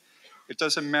teaching. It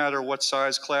doesn't matter what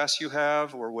size class you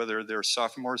have or whether they're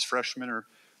sophomores, freshmen, or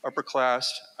upper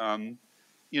class.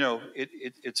 You know,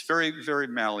 it's very, very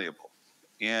malleable.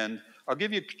 And I'll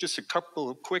give you just a couple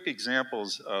of quick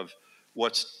examples of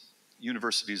what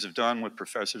universities have done, what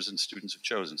professors and students have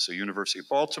chosen. So University of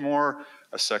Baltimore,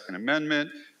 a Second Amendment.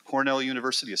 Cornell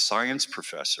University, a science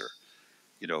professor.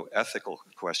 You know, ethical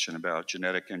question about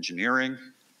genetic engineering.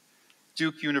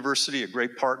 Duke University, a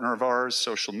great partner of ours,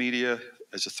 social media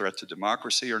as a threat to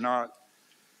democracy or not.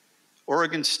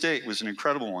 Oregon State was an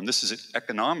incredible one. This is an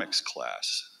economics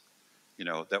class, you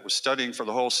know, that was studying for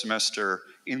the whole semester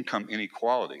income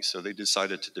inequality. So they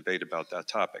decided to debate about that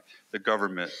topic, the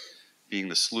government being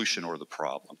the solution or the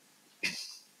problem.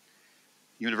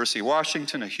 University of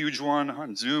Washington, a huge one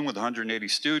on Zoom with 180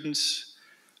 students.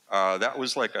 That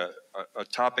was like a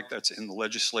topic that's in the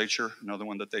legislature, another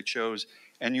one that they chose.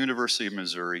 and University of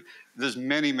Missouri. There's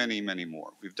many, many, many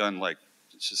more. We've done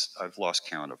I've lost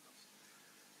count of them.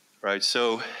 Right,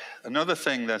 so another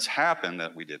thing that's happened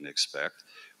that we didn't expect,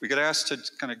 we got asked to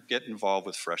kind of get involved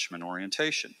with freshman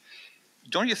orientation.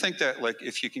 Don't you think that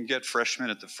if you can get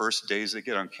freshmen at the first days they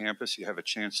get on campus, you have a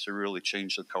chance to really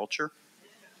change the culture?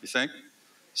 You think?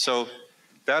 So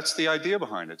that's the idea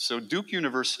behind it. So Duke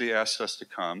University asked us to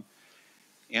come,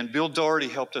 and Bill Doherty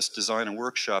helped us design a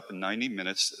workshop in 90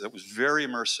 minutes that was very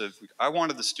immersive. I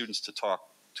wanted the students to talk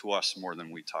to us more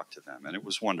than we talked to them, and it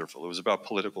was wonderful. It was about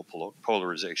political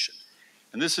polarization.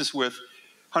 And this is with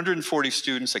 140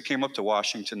 students that came up to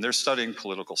Washington. They're studying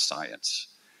political science.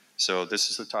 So this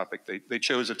is the topic. They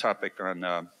chose a topic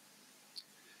on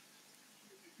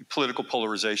political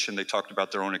polarization. They talked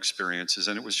about their own experiences,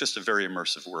 and it was just a very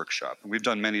immersive workshop. And we've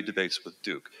done many debates with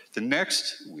Duke. The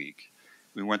next week,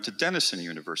 we went to Denison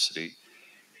University,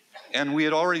 and we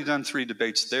had already done 3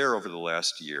 debates there over the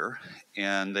last year,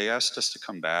 and they asked us to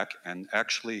come back and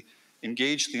actually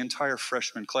engage the entire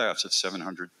freshman class of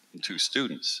 702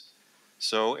 students.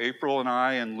 So April and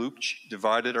I and Luke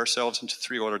divided ourselves into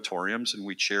 3 auditoriums, and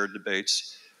we chaired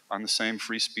debates on the same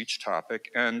free speech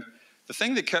topic. And the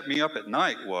thing that kept me up at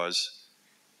night was,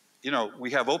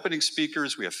 we have opening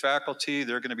speakers, we have faculty,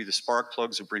 they're going to be the spark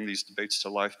plugs that bring these debates to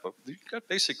life, but you've got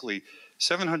basically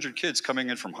 700 kids coming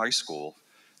in from high school,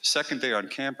 second day on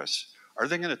campus. Are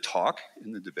they going to talk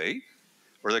in the debate,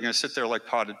 or are they going to sit there like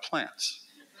potted plants?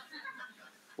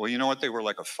 Well, you know what? They were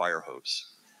like a fire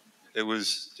hose. It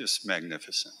was just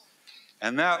magnificent.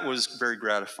 And that was very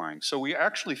gratifying. So we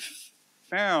actually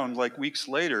found, weeks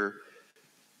later,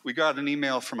 we got an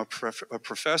email from a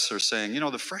professor saying,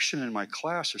 the freshmen in my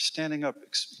class are standing up,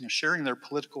 sharing their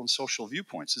political and social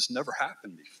viewpoints. This never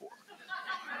happened before,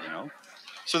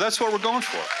 So that's what we're going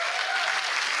for.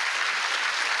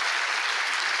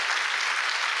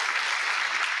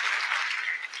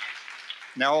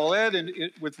 Now, I'll add,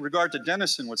 with regard to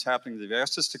Denison, what's happening, they've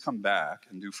asked us to come back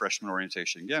and do freshman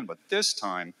orientation again, but this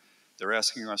time they're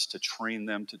asking us to train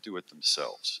them to do it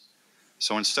themselves.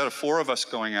 So instead of 4 of us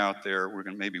going out there,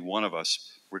 maybe 1 of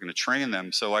us, we're going to train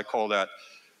them. So I call that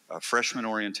freshman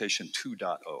orientation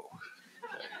 2.0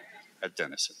 at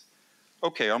Denison.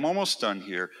 Okay, I'm almost done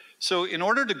here. So in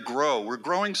order to grow, we're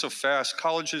growing so fast,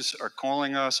 colleges are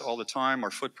calling us all the time, our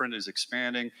footprint is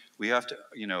expanding. We have to,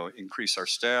 increase our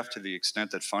staff to the extent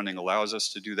that funding allows us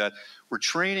to do that. We're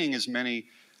training as many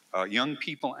young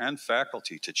people and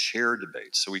faculty to chair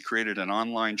debates. So we created an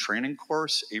online training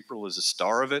course. April is a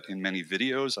star of it in many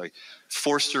videos. I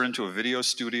forced her into a video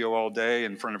studio all day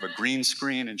in front of a green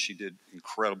screen, and she did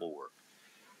incredible work.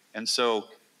 And so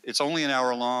it's only an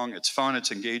hour long. It's fun.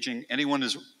 It's engaging. Anyone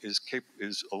is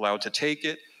allowed to take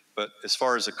it. But as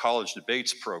far as a college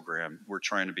debates program, we're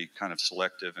trying to be kind of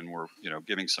selective, and we're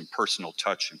giving some personal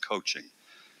touch and coaching,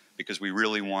 because we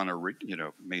really want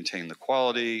to maintain the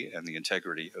quality and the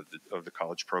integrity of the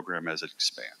college program as it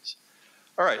expands.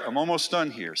 All right, I'm almost done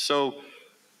here. So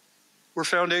we're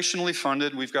foundationally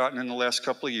funded. We've gotten in the last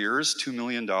couple of years $2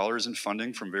 million in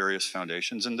funding from various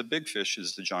foundations, and the big fish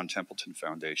is the John Templeton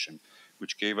Foundation,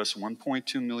 which gave us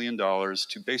 $1.2 million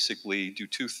to basically do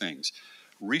 2 things.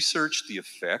 Research the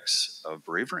effects of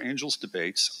Braver Angels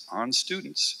debates on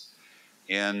students,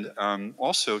 and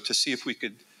also to see if we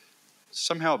could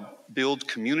somehow build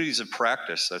communities of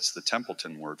practice. That's the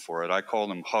Templeton word for it. I call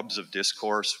them hubs of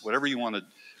discourse, whatever you want to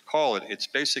call it. It's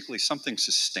basically something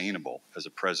sustainable as a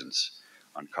presence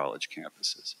on college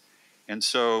campuses. And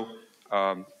so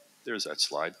there's that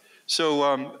slide.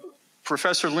 So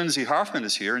Professor Lindsay Hoffman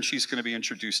is here, and she's going to be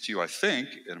introduced to you, I think,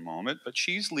 in a moment, but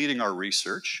she's leading our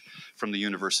research from the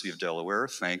University of Delaware,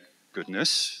 thank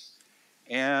goodness.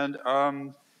 And,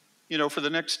 for the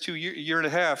next year and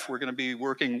a half, we're going to be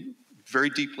working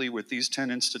very deeply with these 10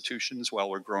 institutions while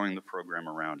we're growing the program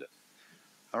around it.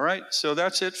 All right, so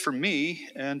that's it for me,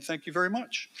 and thank you very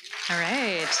much. All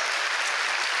right.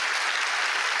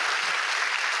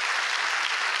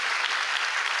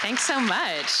 Thanks so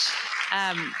much.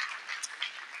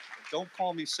 Don't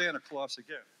call me Santa Claus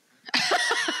again.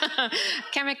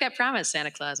 Can't make that promise,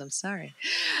 Santa Claus. I'm sorry.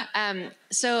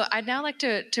 So I'd now like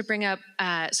to bring up,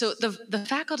 so the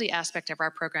faculty aspect of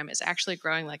our program is actually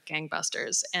growing like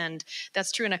gangbusters. And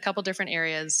that's true in a couple different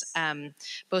areas,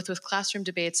 both with classroom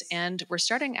debates, and we're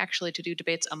starting actually to do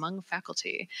debates among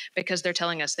faculty because they're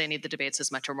telling us they need the debates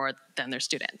as much or more than their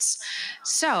students.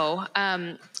 So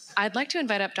I'd like to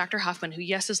invite up Dr. Hoffman, who,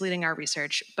 yes, is leading our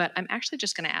research, but I'm actually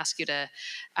just going to ask you to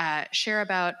share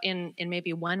about, in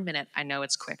maybe 1 minute, I know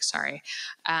it's quick, sorry,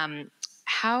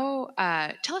 tell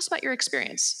us about your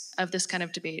experience of this kind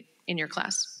of debate in your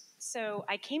class. So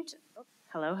I came to,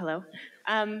 hello.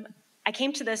 I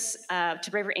came to this, to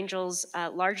Braver Angels,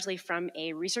 largely from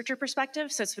a researcher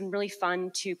perspective, so it's been really fun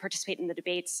to participate in the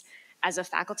debates as a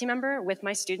faculty member with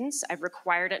my students. I've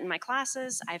required it in my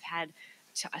classes. I've had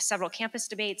several campus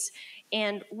debates,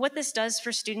 and what this does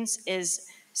for students is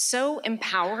so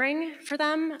empowering for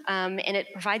them, and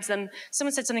it provides them,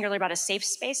 someone said something earlier about a safe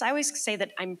space. I always say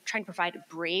that I'm trying to provide a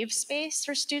brave space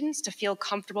for students to feel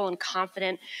comfortable and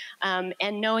confident,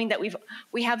 and knowing that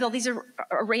we have all these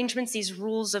arrangements, these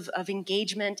rules of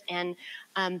engagement, and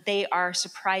they are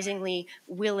surprisingly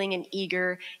willing and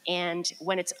eager. And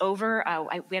when it's over,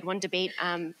 we had one debate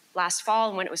last fall,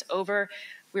 and when it was over,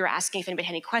 we were asking if anybody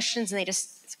had any questions, and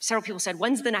several people said,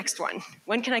 when's the next one?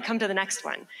 When can I come to the next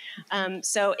one?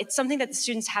 So it's something that the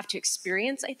students have to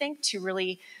experience, I think, to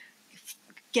really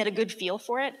get a good feel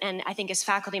for it. And I think as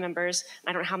faculty members,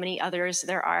 I don't know how many others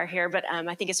there are here, but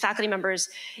I think as faculty members,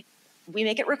 we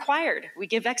make it required. We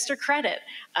give extra credit.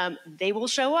 They will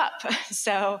show up.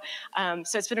 So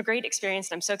it's been a great experience,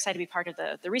 and I'm so excited to be part of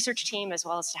the research team as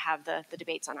well as to have the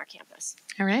debates on our campus.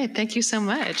 All right, thank you so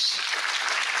much.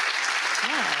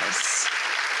 Yes.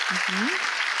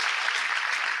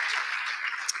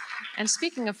 And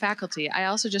speaking of faculty, I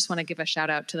also just want to give a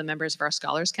shout out to the members of our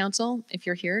Scholars Council. If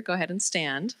you're here, go ahead and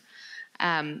stand.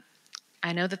 I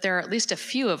know that there are at least a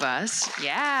few of us.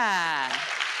 Yeah,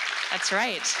 that's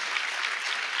right.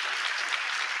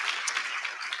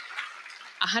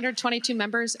 122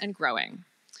 members and growing.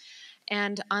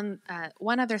 And on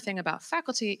one other thing about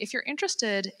faculty, if you're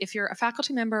interested, if you're a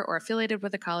faculty member or affiliated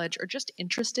with a college or just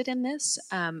interested in this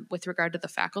with regard to the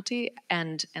faculty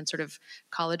and sort of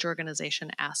college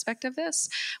organization aspect of this,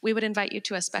 we would invite you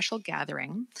to a special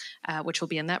gathering, which will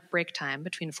be in that break time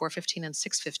between 4:15 and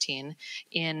 6:15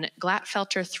 in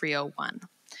Glatfelter 301.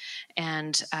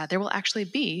 And there will actually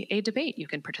be a debate you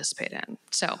can participate in.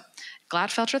 So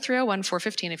Glatfelter 301,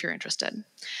 4:15 if you're interested.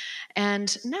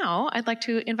 And now I'd like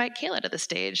to invite Kayla to the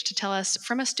stage to tell us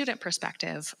from a student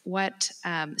perspective what,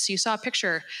 so you saw a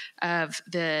picture of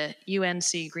the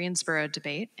UNC Greensboro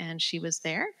debate, and she was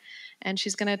there, and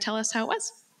she's gonna tell us how it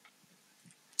was.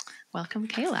 Welcome,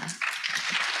 Kayla.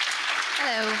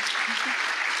 Hello.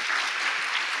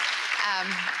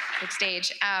 Big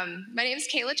stage. My name is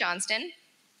Kayla Johnston.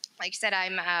 Like you said,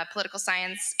 I'm a political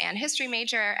science and history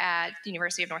major at the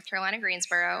University of North Carolina,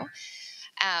 Greensboro.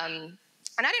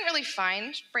 And I didn't really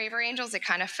find Braver Angels, it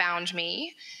kind of found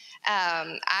me.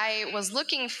 I was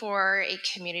looking for a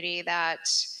community that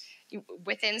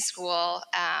within school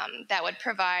that would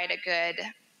provide a good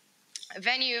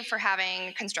venue for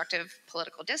having constructive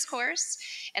political discourse.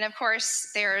 And of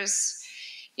course, there's,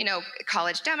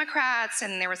 college Democrats,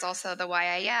 and there was also the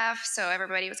YIF, so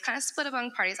everybody was kind of split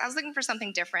among parties. I was looking for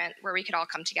something different where we could all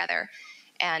come together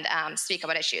and speak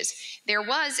about issues. There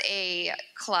was a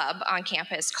club on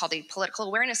campus called the Political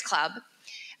Awareness Club,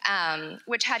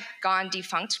 which had gone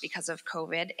defunct because of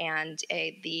COVID, and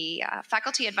the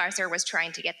faculty advisor was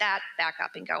trying to get that back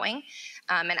up and going,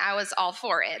 and I was all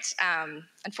for it.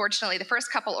 Unfortunately, the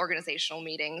first couple organizational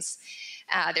meetings,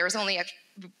 there was only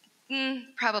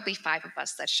probably 5 of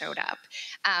us that showed up.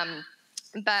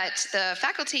 But the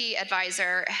faculty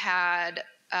advisor had,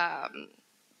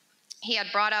 he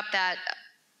had brought up that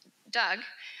Doug,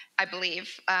 I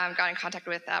believe, got in contact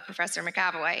with Professor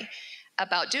McAvoy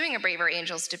about doing a Braver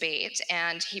Angels debate,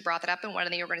 and he brought that up in one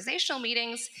of the organizational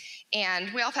meetings,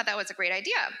 and we all thought that was a great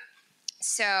idea.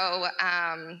 So,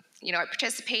 I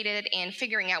participated in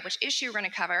figuring out which issue we're going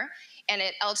to cover, and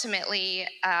it ultimately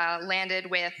landed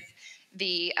with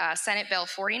the Senate Bill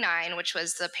 49, which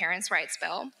was the Parents' Rights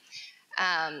Bill.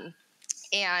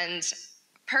 And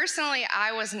personally,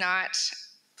 I was not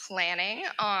planning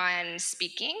on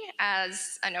speaking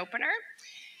as an opener.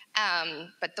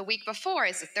 But the week before,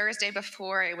 is the Thursday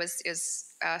before, it was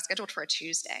scheduled for a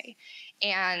Tuesday.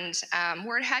 And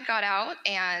word had got out,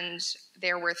 and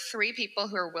there were 3 people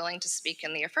who were willing to speak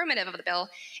in the affirmative of the bill,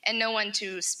 and no one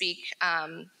to speak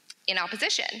in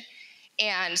opposition.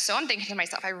 And so I'm thinking to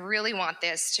myself, I really want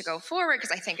this to go forward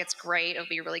because I think it's great. It'll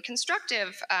be really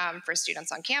constructive for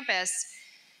students on campus.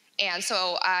 And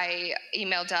so I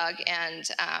emailed Doug and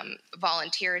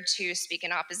volunteered to speak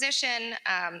in opposition.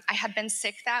 I had been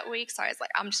sick that week, so I was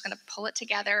like, I'm just going to pull it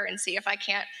together and see if I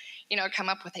can't, come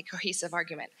up with a cohesive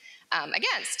argument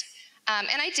against.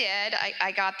 And I did.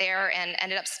 I got there and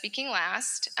ended up speaking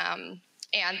last. And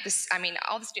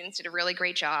all the students did a really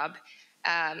great job.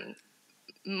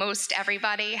 Most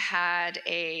everybody had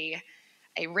a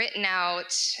written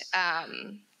out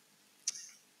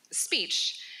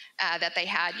speech that they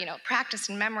had, practiced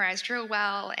and memorized real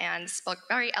well and spoke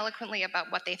very eloquently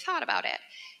about what they thought about it.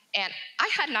 And I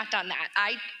had not done that.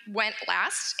 I went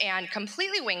last and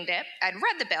completely winged it. I'd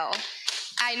read the bill.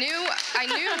 I knew what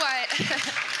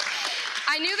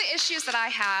I knew the issues that I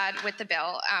had with the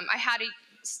bill. I had a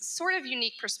sort of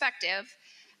unique perspective.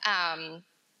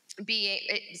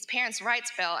 It's parents'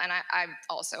 rights bill, and I'm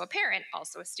also a parent,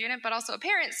 also a student, but also a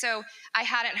parent. So I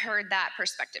hadn't heard that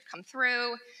perspective come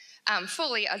through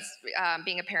fully as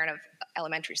being a parent of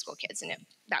elementary school kids, and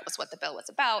that was what the bill was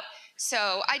about.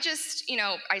 So I just,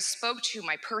 I spoke to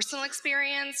my personal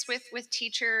experience with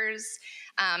teachers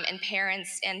and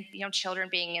parents and children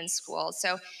being in school.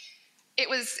 So it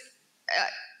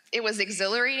was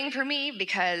exhilarating for me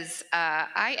because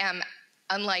I am,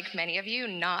 unlike many of you,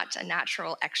 not a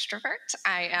natural extrovert.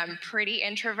 I am pretty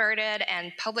introverted,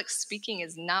 and public speaking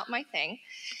is not my thing.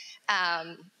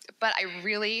 But I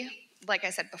really, like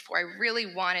I said before, I really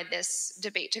wanted this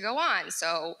debate to go on.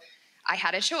 So I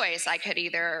had a choice. I could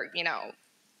either,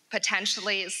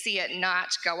 potentially see it not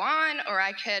go on, or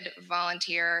I could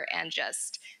volunteer and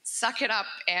just suck it up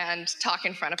and talk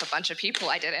in front of a bunch of people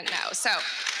I didn't know. So,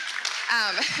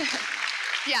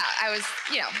 yeah,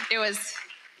 it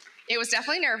was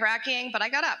definitely nerve-wracking, but I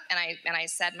got up and I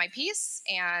said my piece,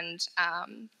 and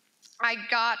I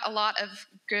got a lot of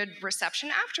good reception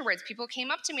afterwards. People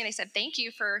came up to me and they said, "Thank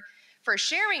you for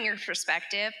sharing your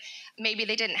perspective." Maybe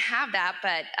they didn't have that,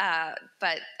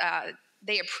 but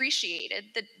they appreciated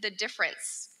the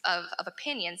difference of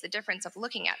opinions, the difference of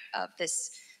looking at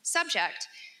this subject.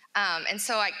 And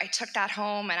so I took that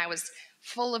home, and I was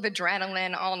full of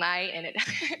adrenaline all night, and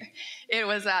it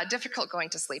was difficult going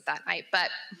to sleep that night. But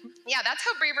yeah, that's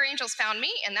how Braver Angels found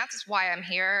me, and that's why I'm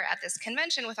here at this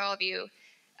convention with all of you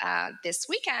this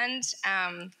weekend,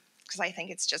 because I think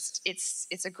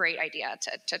it's a great idea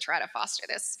to try to foster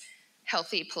this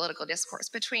healthy political discourse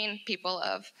between people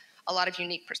of a lot of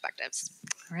unique perspectives.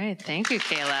 All right, thank you,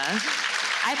 Kayla.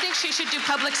 I think she should do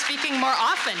public speaking more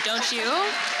often, don't you?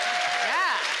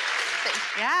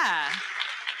 Yeah.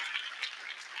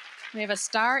 We have a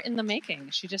star in the making.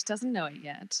 She just doesn't know it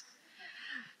yet.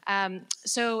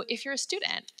 So if you're a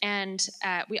student, and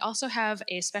we also have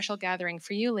a special gathering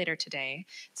for you later today.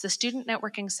 It's the student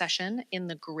networking session in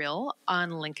the Grill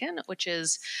on Lincoln, which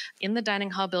is in the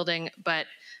dining hall building, but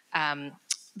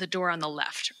the door on the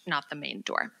left, not the main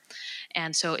door.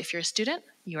 And so if you're a student,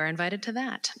 you are invited to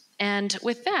that. And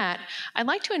with that, I'd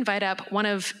like to invite up one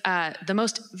of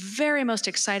the very most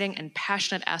exciting and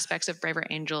passionate aspects of Braver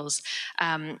Angels,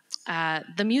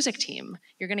 the music team.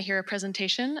 You're going to hear a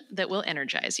presentation that will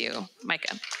energize you.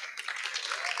 Micah.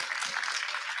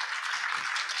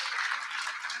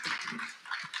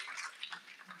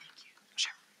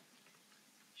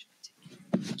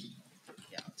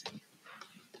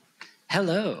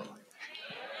 Hello.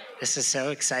 This is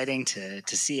so exciting to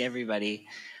see everybody.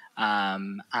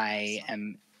 I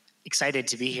am excited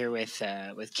to be here with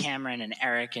Cameron and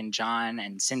Eric and John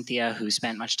and Cynthia, who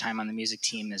spent much time on the music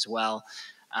team as well.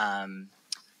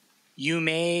 You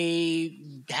may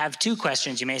have two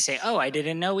questions. You may say, "Oh, I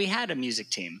didn't know we had a music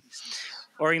team."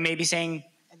 Or you may be saying,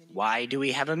 "Why do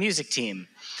we have a music team?"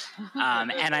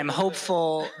 And I'm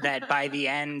hopeful that by the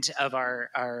end of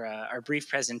our brief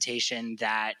presentation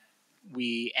that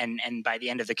and by the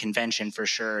end of the convention for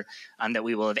sure, that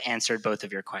we will have answered both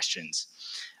of your questions.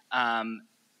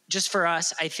 Just for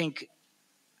us, I think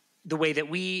the way that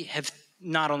we have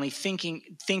not only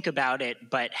think about it,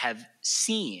 but have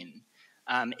seen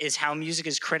is how music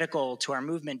is critical to our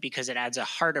movement because it adds a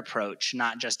heart approach,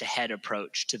 not just a head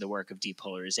approach to the work of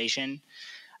depolarization.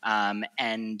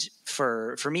 And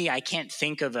for me, I can't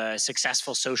think of a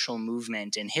successful social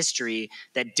movement in history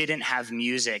that didn't have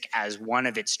music as one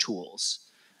of its tools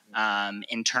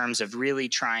in terms of really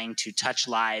trying to touch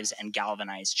lives and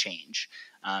galvanize change.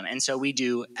 And so we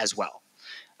do as well.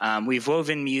 We've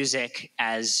woven music,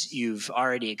 as you've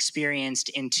already experienced,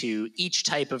 into each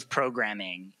type of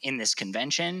programming in this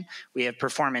convention. We have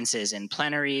performances in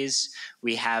plenaries.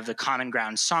 We have the Common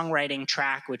Ground songwriting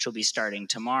track, which will be starting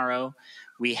tomorrow.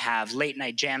 We have late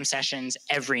night jam sessions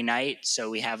every night, so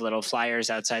we have little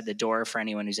flyers outside the door for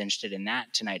anyone who's interested in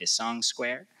that. Tonight is Song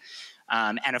Square.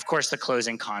 And of course, the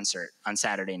closing concert on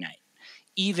Saturday night.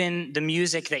 Even the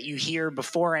music that you hear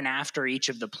before and after each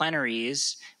of the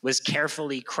plenaries was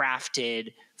carefully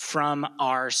crafted from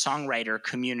our songwriter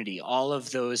community. All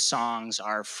of those songs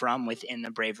are from within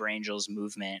the Braver Angels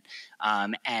movement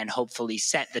and hopefully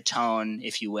set the tone,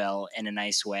 if you will, in a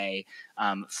nice way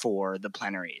for the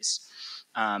plenaries.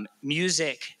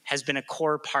 Music has been a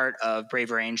core part of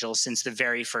Braver Angels since the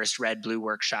very first Red Blue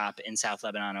workshop in South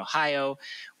Lebanon, Ohio,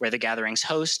 where the gathering's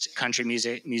host, country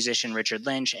musician Richard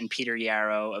Lynch, and Peter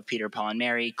Yarrow of Peter, Paul, and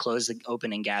Mary closed the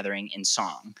opening gathering in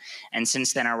song. And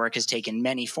since then, our work has taken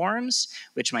many forms,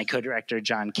 which my co-director,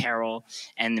 John Carroll,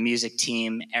 and the music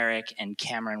team, Eric and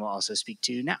Cameron, will also speak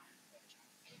to now.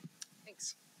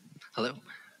 Thanks. Hello.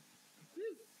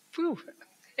 Whew.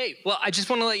 Hey, well, I just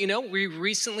want to let you know we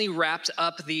recently wrapped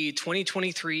up the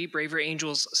 2023 Braver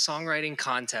Angels Songwriting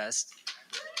Contest.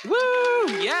 Woo!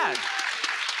 Yeah.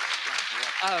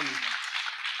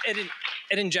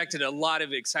 It injected a lot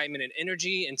of excitement and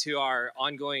energy into our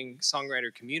ongoing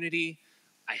songwriter community.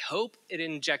 I hope it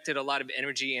injected a lot of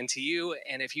energy into you.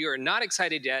 And if you are not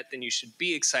excited yet, then you should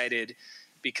be excited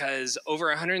because over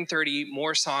 130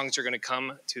 more songs are going to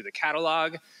come to the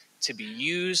catalog to be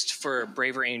used for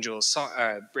Braver Angels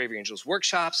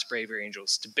workshops, Braver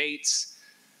Angels debates.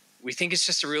 We think it's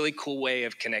just a really cool way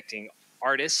of connecting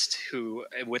artists who,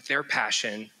 with their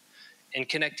passion, and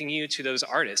connecting you to those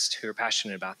artists who are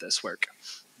passionate about this work.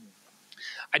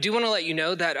 I do want to let you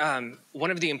know that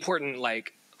one of the important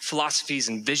philosophies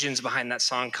and visions behind that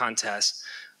song contest,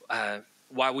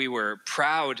 while we were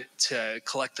proud to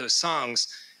collect those songs,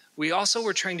 we also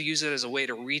were trying to use it as a way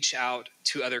to reach out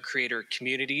to other creator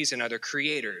communities and other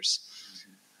creators.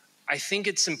 I think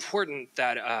it's important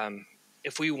that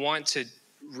if we want to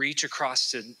reach across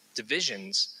to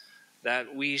divisions,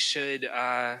 that we should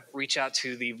reach out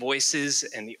to the voices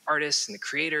and the artists and the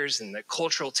creators and the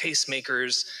cultural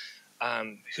tastemakers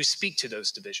who speak to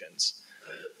those divisions.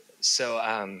 So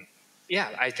yeah,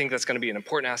 I think that's going to be an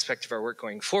important aspect of our work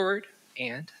going forward.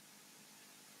 And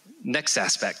next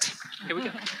aspect. Here we go.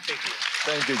 Thank you.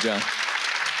 Thank you, John.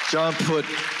 John put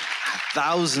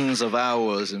thousands of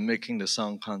hours in making the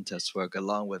song contest work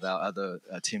along with our other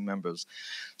team members.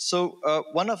 So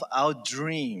one of our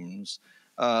dreams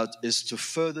is to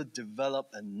further develop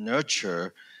and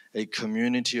nurture a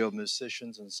community of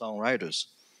musicians and songwriters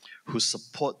who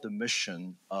support the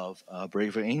mission of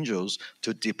Braver Angels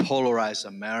to depolarize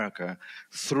America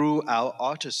through our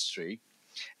artistry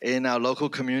in our local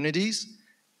communities,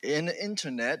 in the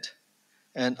internet,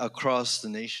 and across the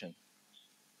nation.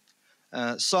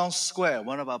 Song Square,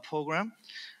 one of our programs,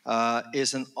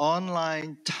 is an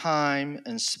online time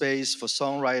and space for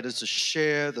songwriters to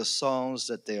share the songs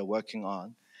that they are working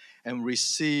on and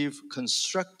receive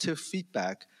constructive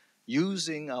feedback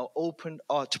using our open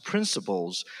art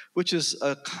principles, which is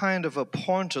a kind of a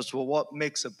pointer for what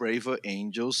makes a Braver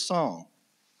Angels song.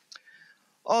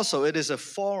 Also, it is a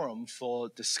forum for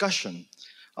discussion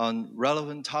on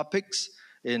relevant topics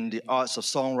in the arts of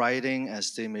songwriting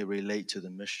as they may relate to the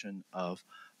mission of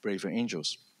Braver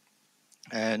Angels.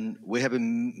 And we have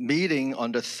been meeting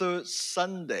on the third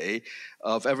Sunday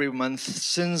of every month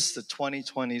since the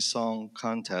 2020 Song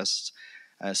Contest.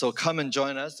 So come and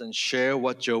join us and share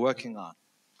what you're working on.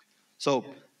 So,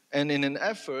 and in an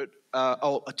effort,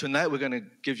 tonight we're going to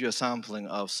give you a sampling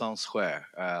of Song Square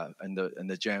in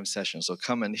the jam session. So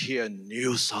come and hear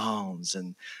new songs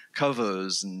and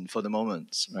covers and for the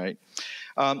moments, right?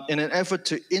 In an effort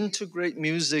to integrate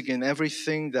music in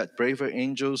everything that Braver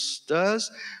Angels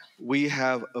does, we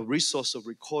have a resource of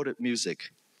recorded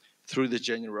music through the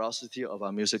generosity of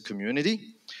our music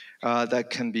community that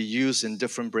can be used in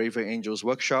different Braver Angels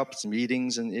workshops,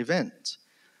 meetings, and events.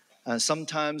 And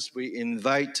sometimes we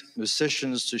invite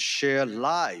musicians to share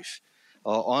live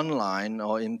or online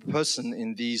or in person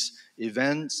in these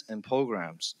events and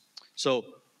programs. So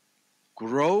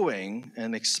growing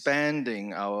and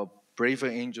expanding our Braver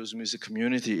Angels music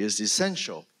community is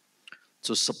essential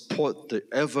to support the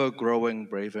ever-growing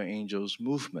Braver Angels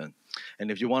movement. And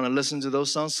if you want to listen to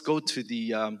those songs, go to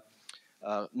the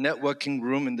networking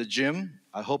room in the gym.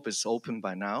 I hope it's open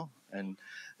by now. And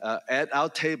at our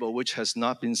table, which has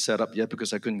not been set up yet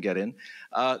because I couldn't get in,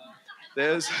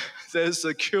 there's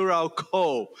a QR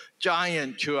code,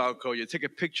 giant QR code. You take a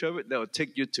picture of it, that will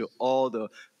take you to all the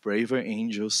Braver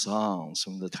Angel songs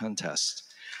from the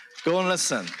contest. Go and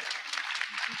listen.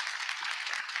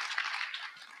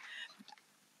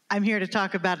 I'm here to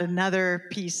talk about another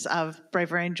piece of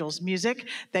Braver Angels music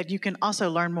that you can also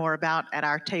learn more about at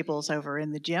our tables over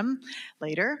in the gym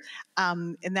later.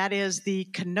 And that is the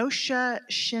Kenosha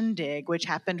Shindig, which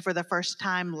happened for the first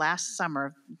time last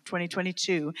summer,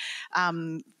 2022.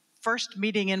 First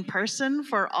meeting in person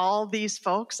for all these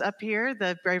folks up here,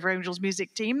 the Braver Angels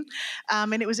music team.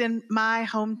 And it was in my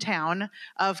hometown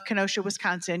of Kenosha,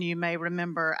 Wisconsin. You may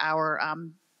remember our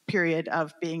period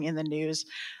of being in the news.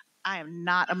 I am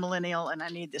not a millennial and I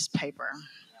need this paper.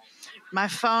 My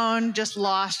phone just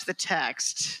lost the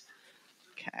text.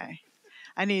 Okay.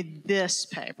 I need this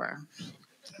paper.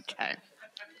 Okay.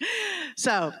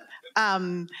 So,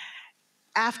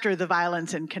 after the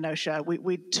violence in Kenosha,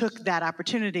 we took that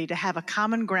opportunity to have a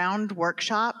common ground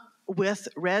workshop with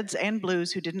Reds and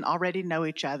Blues who didn't already know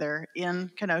each other in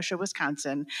Kenosha,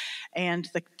 Wisconsin. And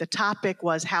the topic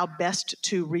was how best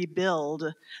to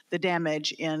rebuild the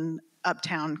damage in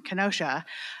uptown Kenosha.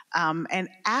 And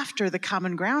after the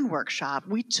Common Ground workshop,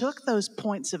 we took those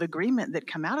points of agreement that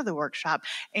come out of the workshop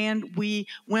and we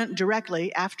went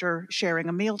directly, after sharing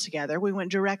a meal together, we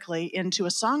went directly into a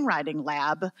songwriting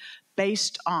lab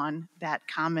based on that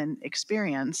common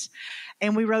experience.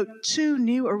 And we wrote 2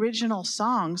 new original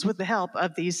songs with the help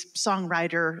of these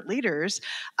songwriter leaders,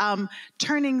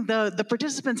 turning the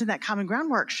participants in that Common Ground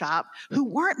workshop, who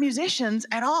weren't musicians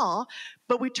at all,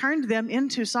 but we turned them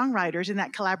into songwriters in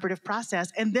that collaborative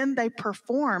process. And then they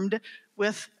performed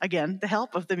with, again, the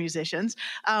help of the musicians,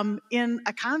 in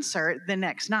a concert the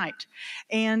next night.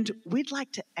 And we'd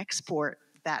like to export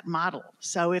that model.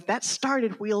 So if that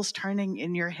started wheels turning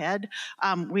in your head,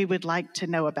 we would like to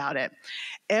know about it.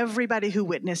 Everybody who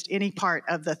witnessed any part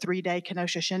of the 3-day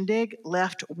Kenosha Shindig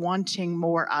left wanting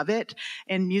more of it.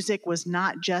 And music was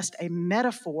not just a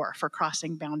metaphor for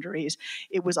crossing boundaries,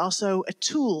 it was also a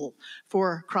tool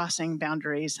for crossing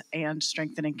boundaries and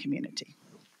strengthening community.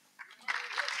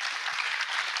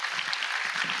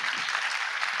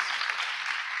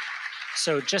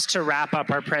 So just to wrap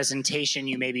up our presentation,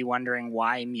 you may be wondering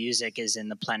why music is in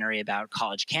the plenary about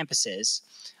college campuses.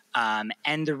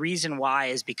 And the reason why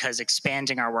is because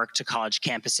expanding our work to college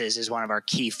campuses is one of our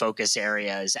key focus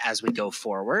areas as we go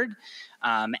forward.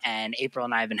 And April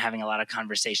and I have been having a lot of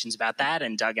conversations about that,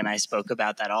 and Doug and I spoke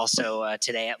about that also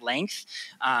today at length.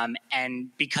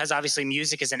 And because obviously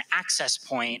music is an access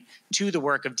point to the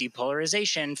work of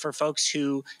depolarization for folks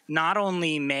who not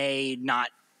only may not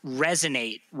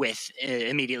resonate with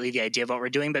immediately the idea of what we're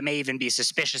doing, but may even be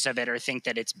suspicious of it or think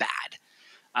that it's bad.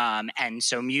 And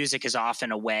so music is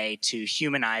often a way to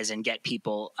humanize and get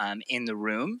people in the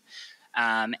room.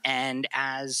 And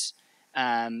as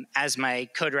my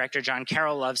co-director John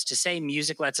Carroll loves to say,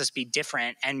 music lets us be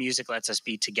different and music lets us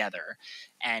be together.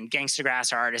 And Gangsta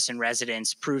Grass, our artists in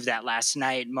residence, proved that last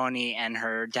night. Moni and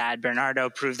her dad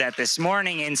Bernardo proved that this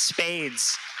morning in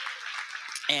spades.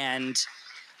 And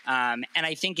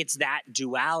I think it's that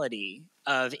duality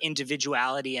of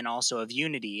individuality and also of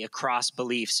unity across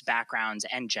beliefs, backgrounds,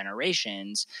 and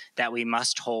generations that we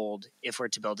must hold if we're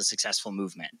to build a successful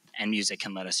movement, and music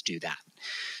can let us do that.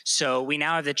 So we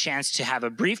now have the chance to have a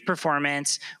brief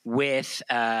performance with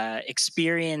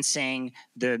experiencing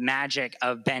the magic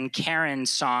of Ben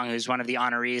Karen's song, who's one of the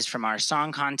honorees from our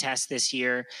song contest this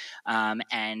year,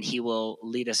 and he will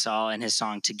lead us all in his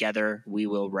song, Together We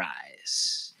Will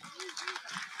Rise.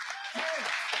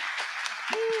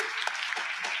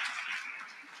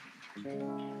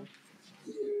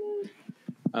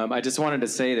 I just wanted to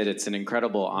say that it's an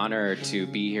incredible honor to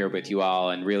be here with you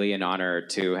all, and really an honor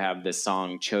to have this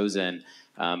song chosen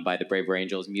by the Braver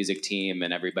Angels music team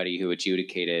and everybody who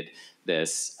adjudicated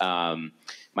this.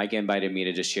 Mike invited me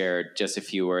to just share just a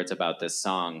few words about this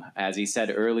song. As he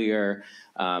said earlier,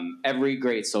 every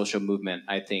great social movement,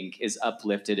 I think, is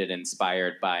uplifted and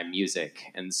inspired by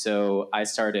music. And so I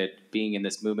started being in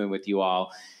this movement with you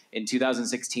all in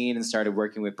 2016 and started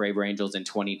working with Braver Angels in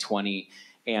 2020.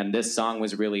 And this song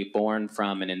was really born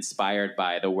from and inspired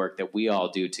by the work that we all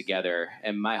do together.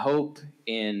 And my hope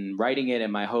in writing it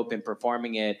and my hope in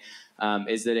performing it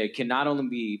is that it can not only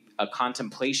be a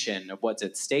contemplation of what's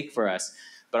at stake for us,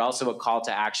 but also a call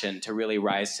to action to really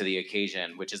rise to the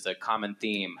occasion, which is a common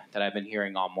theme that I've been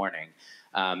hearing all morning.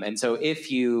 And so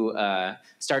if you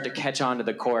start to catch on to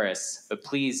the chorus, but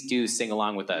please do sing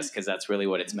along with us, because that's really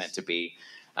what it's meant to be.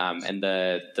 And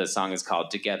the song is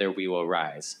called Together We Will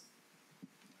Rise.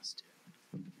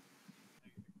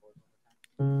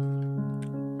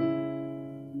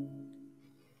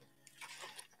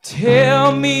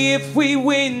 Tell me, if we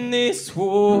win this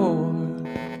war,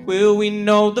 will we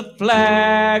know the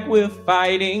flag we're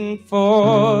fighting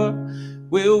for?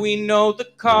 Will we know the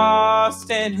cost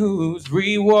and whose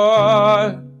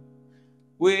reward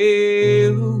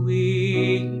will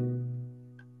we?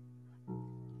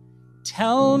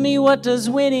 Tell me, what does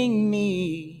winning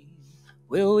mean?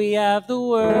 Will we have the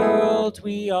world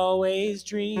we always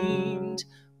dreamed?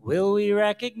 Will we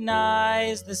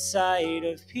recognize the sight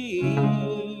of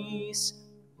peace?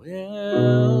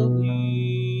 Will we?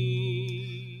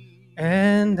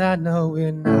 And I know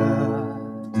we're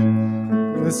not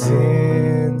the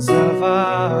sins of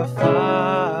our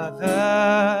fathers,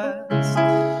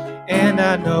 and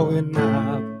I know we're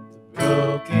not the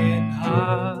broken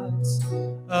hearts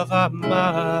of our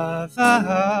mothers.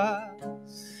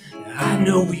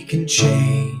 know we can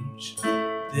change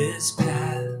this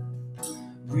path,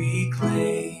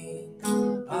 reclaim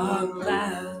our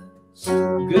last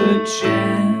good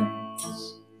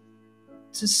chance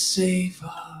to save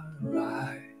our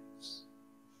lives.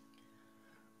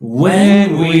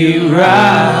 When we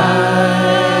rise.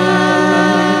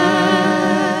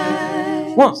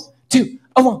 1, 2,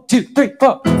 1, 2, 3,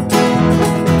 4.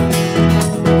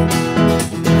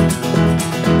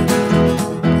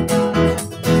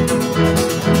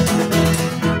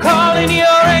 Calling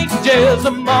your angels,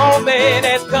 the moment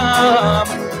has come.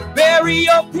 Bury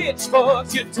your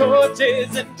pitchforks, your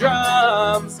torches and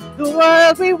drums. The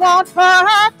world we want for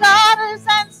our daughters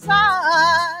and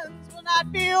sons will not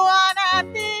be one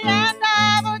at the end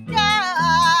of a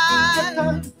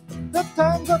gun. The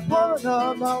time's upon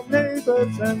our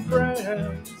neighbors and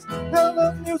friends. Tell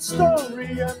a new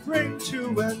story and bring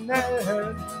to an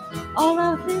end all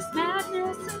of this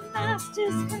madness and mass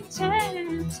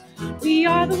discontent. We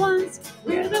are the ones,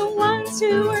 we're the ones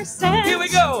who were sent. Here we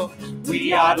go.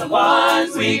 We are the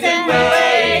ones we've been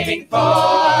waiting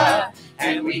for,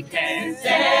 and we can't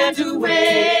stand to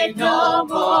wait no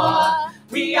more.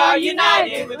 We are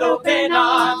united with open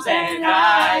arms and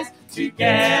eyes.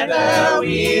 Together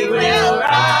we will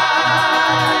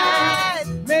rise.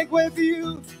 Make way for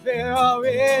you, they're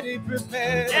already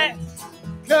prepared. Yes.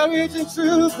 Courage and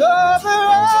truth, love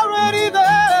are already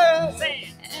there.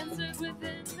 Answered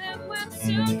within them will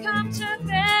soon come to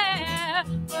bear,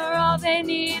 for all they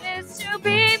need is to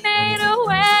be made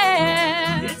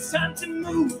aware. It's time to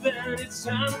move and it's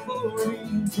time for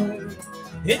rebirth.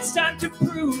 It's time to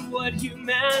prove what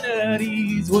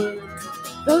humanity's worth.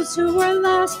 Those who were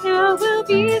lost now will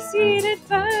be seated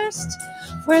first,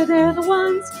 for they're the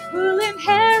ones who'll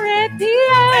inherit the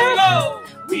earth.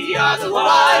 We are the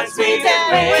ones we've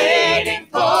been waiting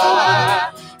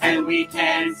for, and we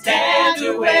can't stand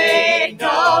to wait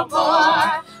no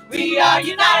more. We are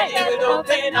united with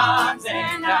open arms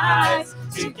and eyes.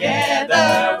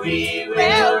 Together we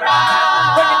will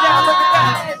rise. Break it down, break it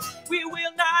down. We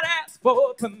will not ask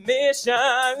for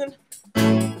permission.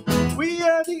 We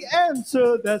are the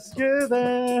answer that's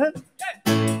given.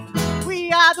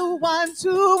 We are the ones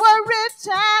who were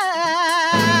written.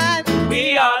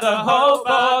 We are the hope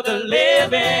of the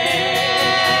living.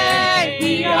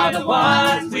 We are the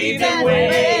ones we've been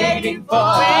waiting for,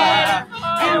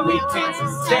 and we can't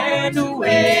stand to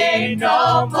wait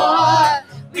no more.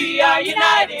 We are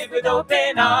united with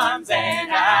open arms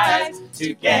and eyes.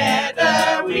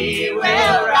 Together we will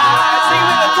rise. Sing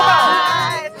with us, come on.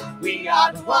 We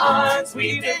are the ones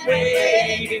we've been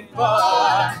waiting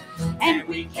for, and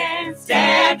we can't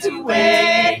stand to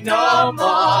wait no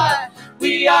more.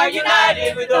 We are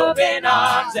united with open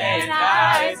arms and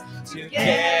eyes.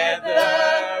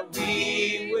 Together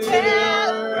we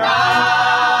will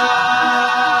rise.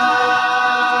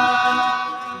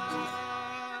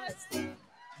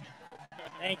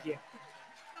 Thank you.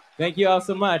 Thank you all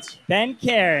so much. Ben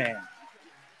Karen.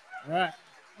 All right.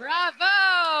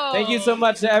 Bravo! Thank you so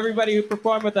much to everybody who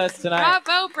performed with us tonight.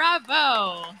 Bravo,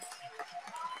 bravo.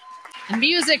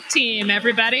 Music team,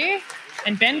 everybody.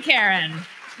 And Ben Karen.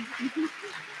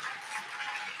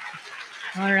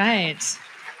 All right.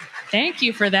 Thank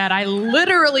you for that. I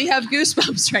literally have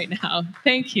goosebumps right now.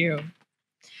 Thank you.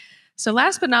 So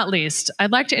last but not least,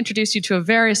 I'd like to introduce you to a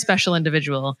very special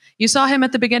individual. You saw him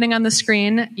at the beginning on the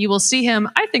screen. You will see him,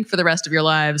 I think, for the rest of your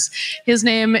lives. His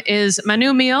name is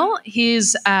Manu Meal.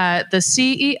 He's the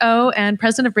CEO and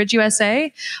president of Bridge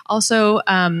USA. Also,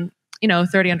 30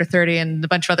 under 30 and a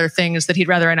bunch of other things that he'd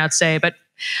rather I not say. But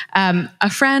a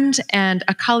friend and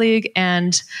a colleague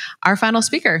and our final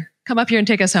speaker. Come up here and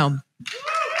take us home.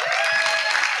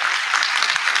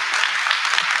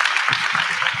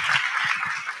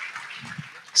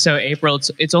 So, April,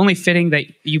 it's only fitting that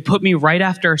you put me right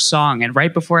after a song and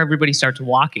right before everybody starts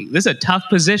walking. This is a tough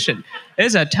position.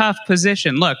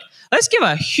 Look, let's give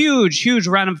a huge, huge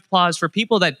round of applause for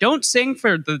people that don't sing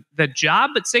for the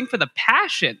job, but sing for the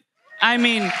passion. I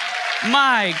mean,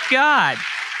 my God.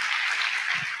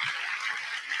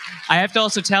 I have to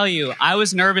also tell you, I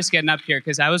was nervous getting up here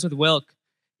because I was with Wilk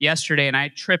yesterday and I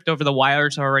tripped over the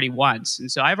wires already once.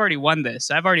 And so I've already won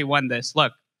this.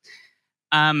 Look,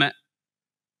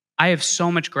 I have so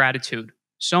much gratitude.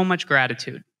 Right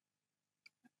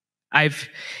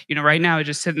now, I was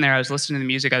just sitting there, I was listening to the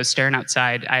music, I was staring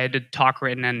outside, I had a talk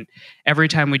written, and every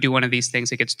time we do one of these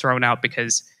things, it gets thrown out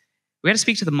because we got to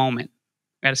speak to the moment.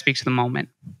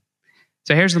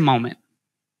 So here's the moment.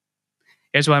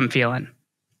 Here's what I'm feeling.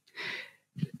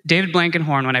 David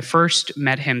Blankenhorn, when I first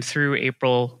met him through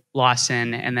April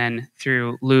Lawson and then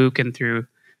through Luke and through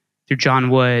John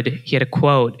Wood, he had a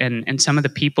quote, and some of the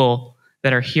people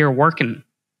that are here working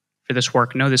for this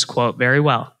work know this quote very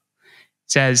well.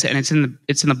 It says, and it's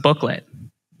in the booklet,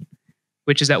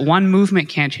 which is that one movement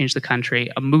can't change the country.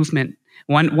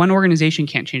 One organization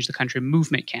can't change the country. A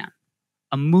movement can.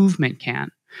 A movement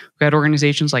can. We've got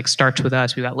organizations like Starts With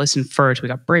Us. We've got Listen First. We've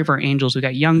got Braver Angels. We've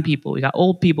got young people. We've got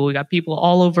old people. We've got people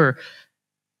all over.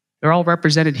 They're all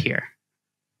represented here.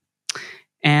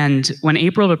 And when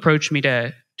April approached me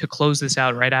to close this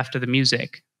out right after the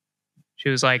music, she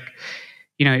was like,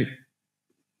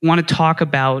 want to talk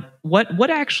about what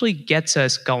actually gets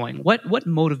us going? What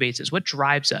motivates us? What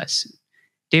drives us?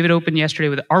 David opened yesterday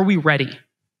with, are we ready?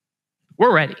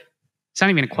 We're ready. It's not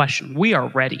even a question. We are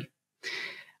ready.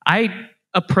 I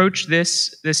approached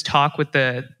this talk with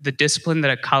the discipline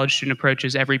that a college student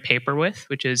approaches every paper with,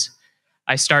 which is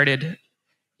I started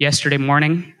yesterday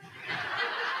morning.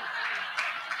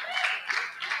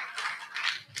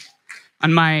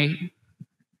 On my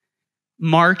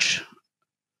march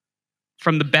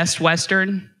from the Best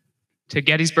Western to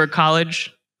Gettysburg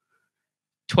College,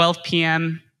 12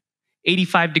 p.m.,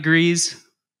 85 degrees,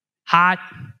 hot,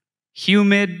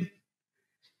 humid.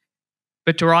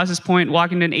 But to Ross's point,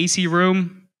 walking to an AC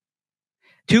room,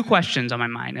 2 questions on my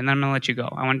mind, and then I'm going to let you go.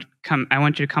 I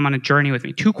want you to come on a journey with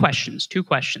me. 2 questions.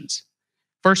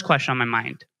 First question on my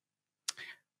mind.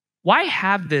 Why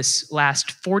have this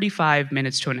last 45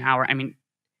 minutes to an hour? I mean,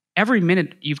 every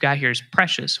minute you've got here is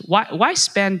precious. Why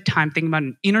spend time thinking about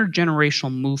an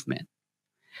intergenerational movement?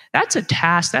 That's a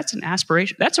task. That's an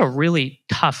aspiration. That's a really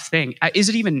tough thing. Is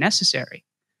it even necessary?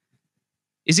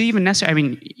 Is it even necessary? I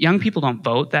mean, young people don't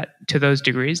vote to those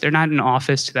degrees. They're not in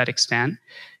office to that extent.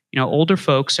 Older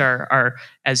folks are,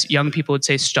 as young people would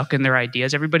say, stuck in their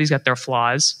ideas. Everybody's got their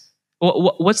flaws.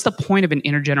 What's the point of an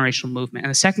intergenerational movement? And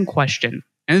the second question,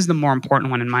 and this is the more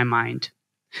important one in my mind,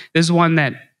 this is one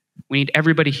that we need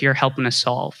everybody here helping us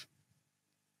solve.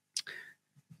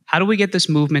 How do we get this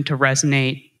movement to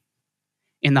resonate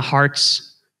in the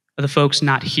hearts of the folks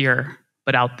not here,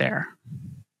 but out there?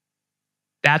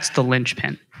 That's the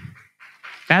linchpin.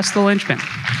 That's the linchpin.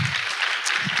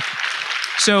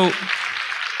 So,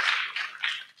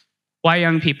 why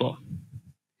young people?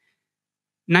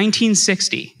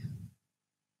 1960,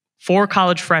 4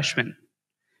 college freshmen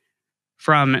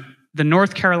from the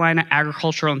North Carolina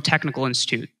Agricultural and Technical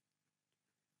Institute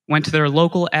went to their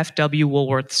local F.W.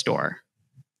 Woolworth store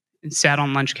and sat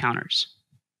on lunch counters.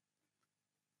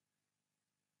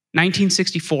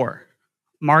 1964,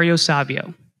 Mario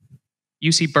Savio,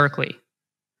 UC Berkeley,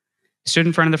 stood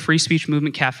in front of the Free Speech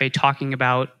Movement Cafe talking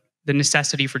about the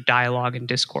necessity for dialogue and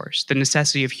discourse, the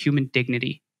necessity of human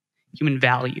dignity, human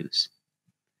values.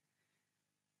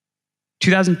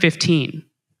 2015,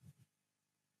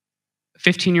 a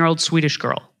 15-year-old Swedish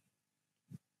girl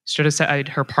stood outside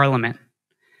her parliament,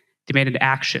 demanded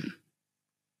action.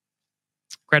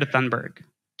 Greta Thunberg.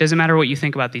 Doesn't matter what you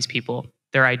think about these people,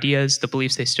 their ideas, the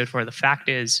beliefs they stood for. The fact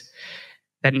is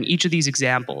that in each of these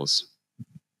examples,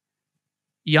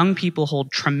 young people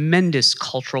hold tremendous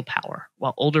cultural power,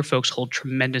 while older folks hold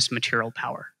tremendous material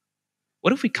power.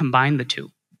 What if we combine the two?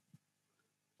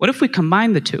 What if we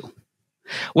combine the two?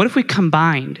 What if we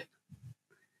combined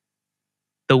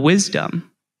the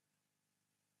wisdom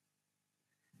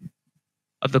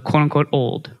of the quote-unquote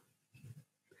old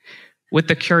with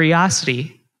the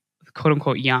curiosity of the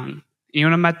quote-unquote young? You know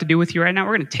what I'm about to do with you right now?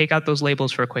 We're going to take out those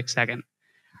labels for a quick second.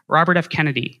 Robert F.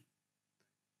 Kennedy,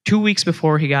 2 weeks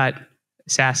before he got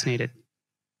assassinated,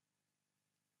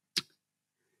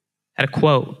 had a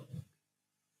quote.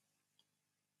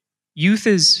 Youth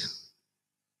is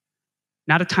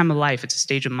not a time of life, it's a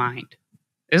stage of mind.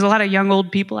 There's a lot of young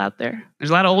old people out there. There's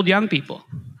a lot of old young people.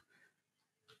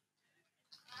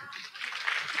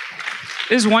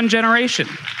 This is one generation.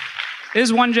 This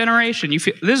is one generation. You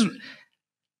feel this.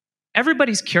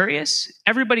 Everybody's curious.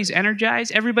 Everybody's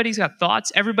energized. Everybody's got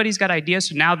thoughts. Everybody's got ideas.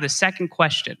 So now the second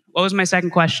question. What was my second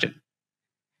question?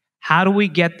 How do we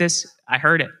get this? I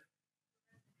heard it.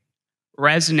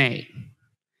 Resonate.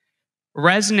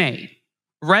 Resonate.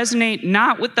 Resonate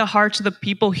not with the hearts of the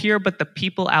people here, but the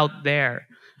people out there.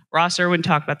 Ross Irwin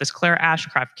talked about this. Claire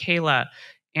Ashcraft, Kayla,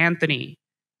 Anthony,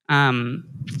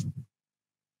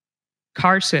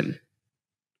 Carson.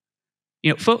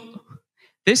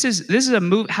 This is a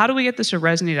move. How do we get this to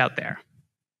resonate out there?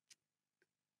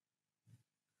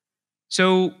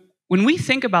 So when we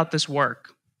think about this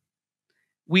work,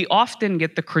 we often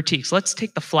get the critiques. Let's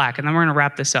take the flack, and then we're going to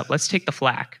wrap this up. Let's take the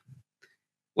flack.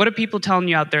 What are people telling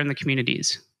you out there in the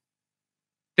communities?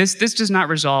 This does not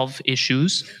resolve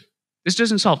issues. This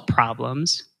doesn't solve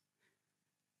problems.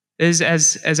 As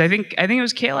I think it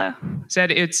was Kayla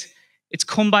said, it's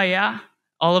kumbaya,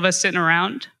 all of us sitting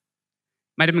around.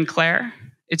 Might have been Claire.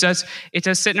 It's us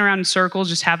sitting around in circles,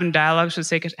 just having dialogues for the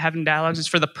sake of having dialogues. It's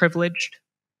for the privileged.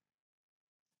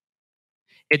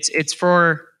 It's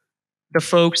for the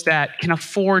folks that can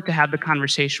afford to have the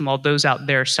conversation while those out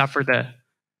there suffer the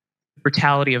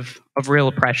brutality of real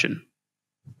oppression.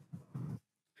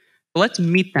 But let's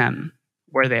meet them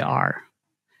where they are.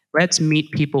 Let's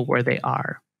meet people where they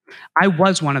are. I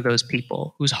was one of those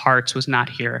people whose hearts was not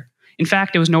here. In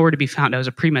fact, it was nowhere to be found. I was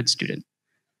a pre-med student.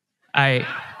 My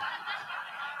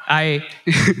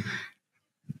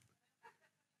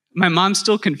mom's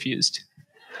still confused.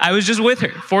 I was just with her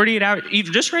 48 hours.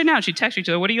 Just right now, she texted each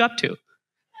other, "What are you up to?"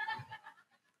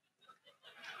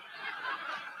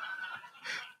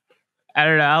 I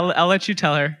don't know. I'll let you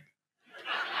tell her.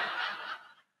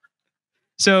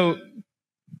 So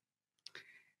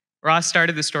Ross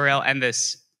started the story. I'll end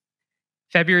this.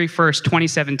 February 1st,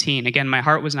 2017. Again, my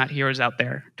heart was not here, it was out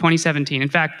there. 2017. In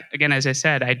fact, again, as I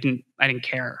said, I didn't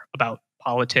care about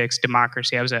politics,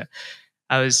 democracy. I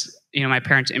was, my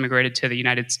parents immigrated to the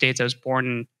United States. I was born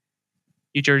in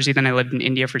New Jersey, then I lived in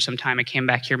India for some time. I came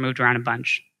back here, moved around a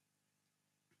bunch.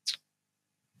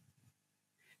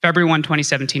 February 1,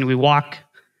 2017, we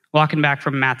walking back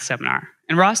from a math seminar.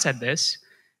 And Ross said this,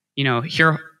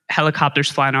 hear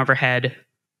helicopters flying overhead,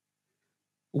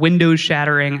 windows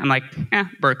shattering. I'm like,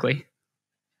 Berkeley.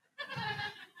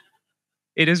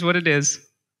 It is what it is.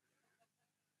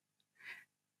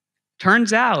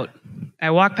 Turns out, I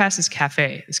walk past this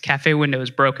cafe. This cafe window is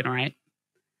broken, right?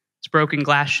 It's broken,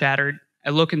 glass shattered. I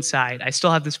look inside. I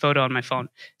still have this photo on my phone.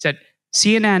 It said,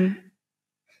 CNN,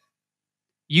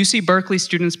 UC Berkeley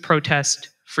students protest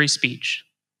free speech.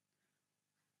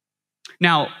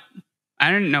 Now, I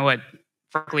didn't know what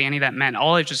frankly any of that meant.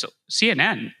 All I just,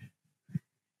 CNN.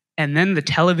 And then the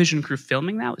television crew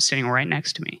filming that was sitting right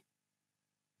next to me.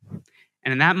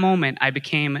 And in that moment, I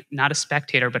became not a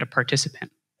spectator, but a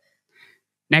participant.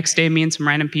 Next day, me and some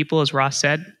random people, as Ross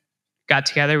said, got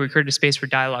together, we created a space for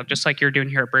dialogue, just like you're doing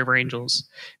here at Braver Angels,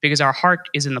 because our heart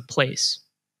is in the place.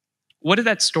 What did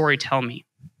that story tell me?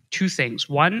 Two things.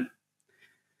 One,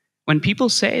 when people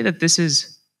say that this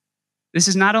is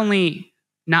not only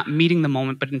not meeting the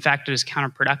moment, but in fact it is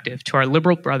counterproductive, to our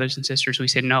liberal brothers and sisters, we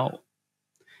say no.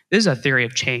 This is a theory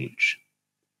of change.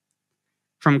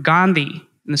 From Gandhi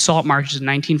in the salt marshes in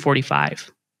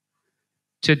 1945,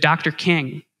 to Dr.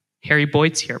 King, Harry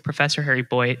Boyd's here, Professor Harry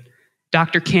Boyd,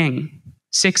 Dr. King,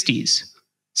 60s,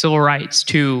 civil rights,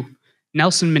 to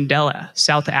Nelson Mandela,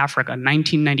 South Africa,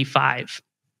 1995.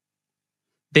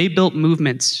 They built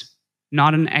movements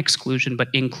not on exclusion, but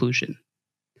inclusion.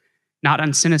 Not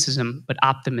on cynicism, but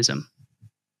optimism.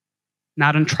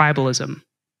 Not on tribalism,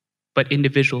 but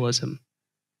individualism,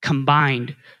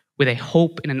 combined with a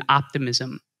hope and an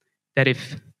optimism that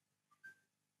if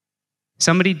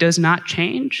somebody does not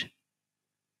change,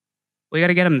 we got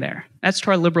to get them there. That's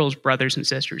to our liberals, brothers and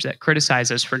sisters that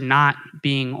criticize us for not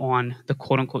being on the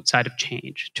quote unquote side of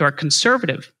change. To our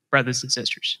conservative brothers and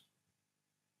sisters,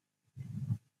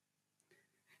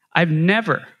 I've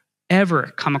never,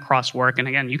 ever come across work, and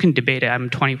again, you can debate it. I'm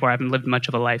 24, I haven't lived much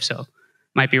of a life, so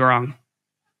might be wrong.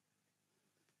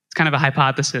 It's kind of a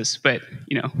hypothesis, but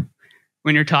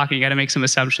when you're talking, you got to make some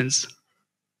assumptions.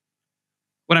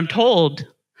 What I'm told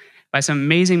by some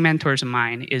amazing mentors of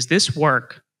mine is this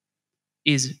work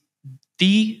is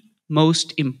the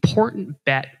most important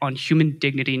bet on human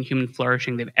dignity and human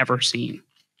flourishing they've ever seen.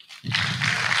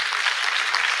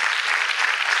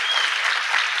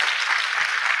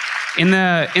 In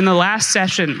the last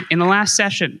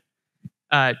session,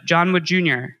 John Wood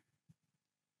Jr.,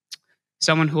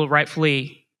 someone who will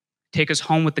rightfully take us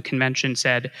home with the convention,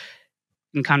 said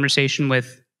in conversation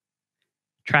with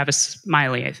Travis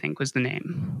Smiley, I think was the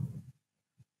name.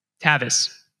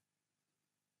 Tavis.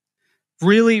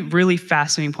 Really, really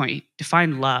fascinating point. He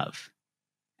defined love.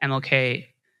 MLK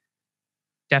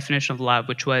definition of love,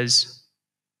 which was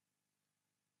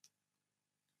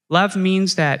love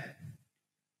means that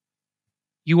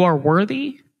you are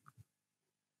worthy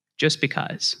just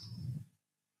because.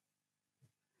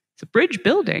 The bridge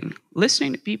building,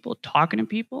 listening to people, talking to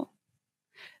people,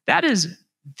 that is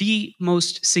the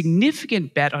most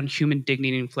significant bet on human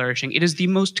dignity and flourishing. It is the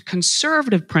most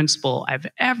conservative principle I've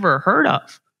ever heard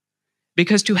of.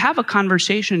 Because to have a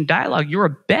conversation, dialogue, you're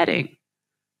betting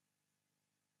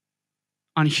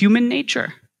on human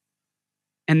nature.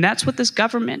 And that's what this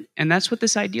government and that's what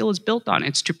this ideal is built on.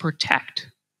 It's to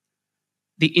protect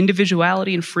the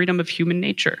individuality and freedom of human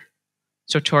nature.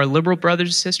 So to our liberal brothers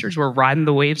and sisters, we're riding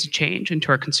the waves of change, and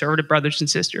to our conservative brothers and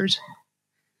sisters,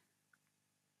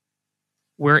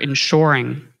 we're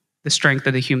ensuring the strength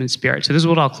of the human spirit. So this is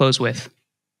what I'll close with.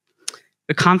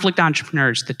 The conflict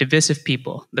entrepreneurs, the divisive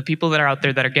people, the people that are out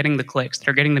there that are getting the clicks, that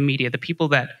are getting the media, the people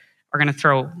that are going to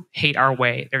throw hate our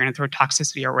way, they're going to throw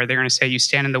toxicity our way, they're going to say you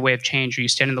stand in the way of change, or you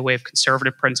stand in the way of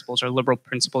conservative principles or liberal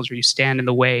principles, or you stand in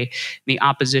the way, in the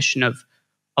opposition of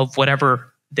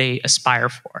whatever they aspire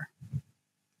for.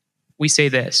 We say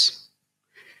this: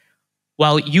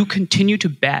 while you continue to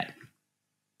bet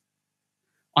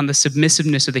on the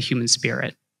submissiveness of the human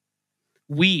spirit,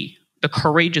 we, the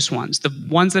courageous ones, the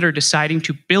ones that are deciding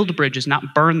to build bridges,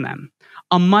 not burn them,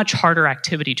 a much harder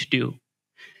activity to do.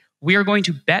 We are going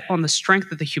to bet on the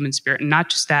strength of the human spirit, and not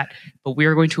just that, but we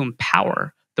are going to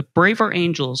empower the braver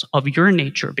angels of your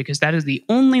nature, because that is the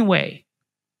only way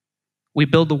we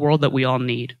build the world that we all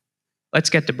need.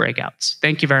 Let's get to breakouts.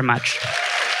 Thank you very much.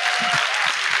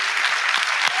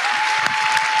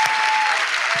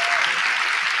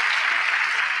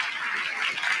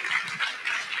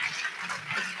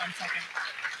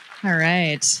 All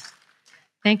right.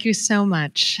 Thank you so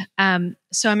much.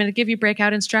 So I'm going to give you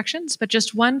breakout instructions, but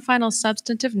just one final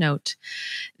substantive note.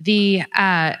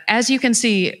 As you can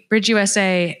see, Bridge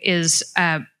USA is,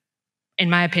 in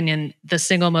my opinion, the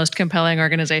single most compelling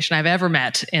organization I've ever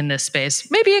met in this space,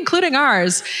 maybe including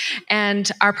ours. And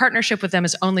our partnership with them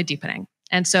is only deepening.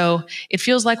 And so it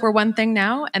feels like we're one thing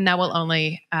now, and that will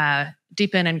only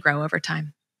deepen and grow over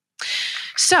time.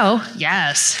 So,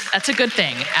 yes, that's a good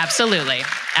thing. Absolutely.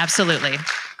 Absolutely.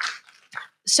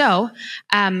 So,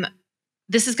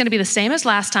 this is going to be the same as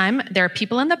last time. There are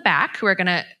people in the back who are going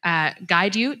to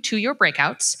guide you to your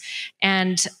breakouts.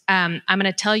 And I'm going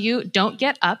to tell you, don't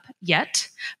get up yet,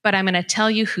 but I'm going to tell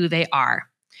you who they are.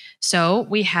 So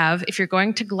we have, if you're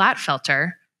going to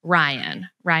Glatfelter, Ryan.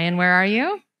 Ryan, where are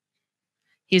you?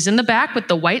 He's in the back with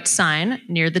the white sign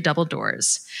near the double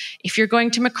doors. If you're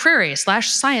going to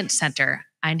McCreary/Science Center,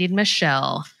 I need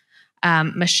Michelle.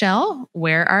 Michelle,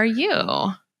 where are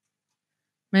you?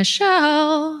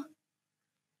 Michelle.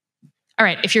 All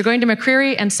right, if you're going to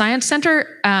McCreary and Science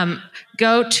Center,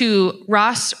 go to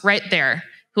Ross right there,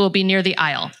 who will be near the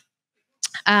aisle.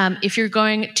 If you're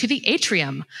going to the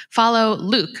atrium, follow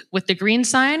Luke with the green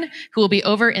sign, who will be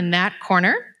over in that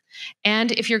corner.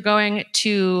 And if you're going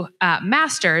to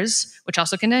Masters, which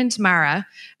also contains Mara,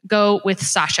 go with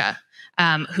Sasha,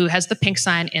 who has the pink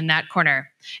sign in that corner.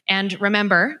 And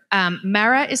remember,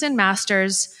 Mara is in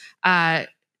Masters,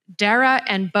 Dara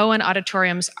and Bowen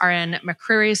auditoriums are in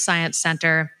McCreary Science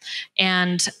Center,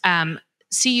 and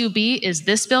CUB is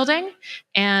this building,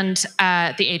 and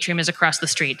the atrium is across the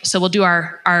street. So we'll do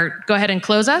our go ahead and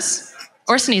close us,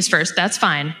 or sneeze first, that's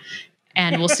fine.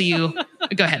 And we'll see you,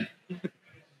 go ahead.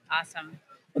 Awesome.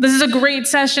 Well, this is a great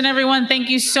session, everyone. Thank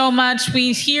you so much.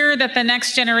 We hear that the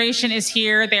next generation is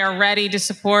here. They are ready to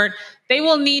support. They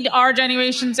will need our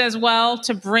generations as well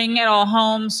to bring it all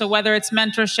home. So whether it's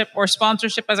mentorship or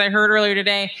sponsorship, as I heard earlier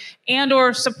today, and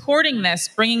or supporting this,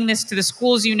 bringing this to the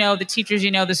schools you know, the teachers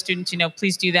you know, the students you know,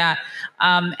 please do that.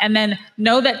 And then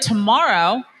know that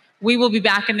tomorrow we will be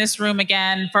back in this room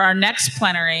again for our next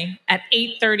plenary at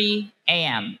 8:30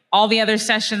 a.m. All the other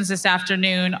sessions this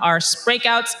afternoon are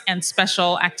breakouts and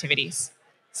special activities.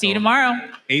 See you tomorrow.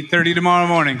 8:30 tomorrow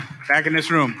morning, back in this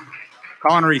room.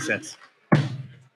 Call on recess.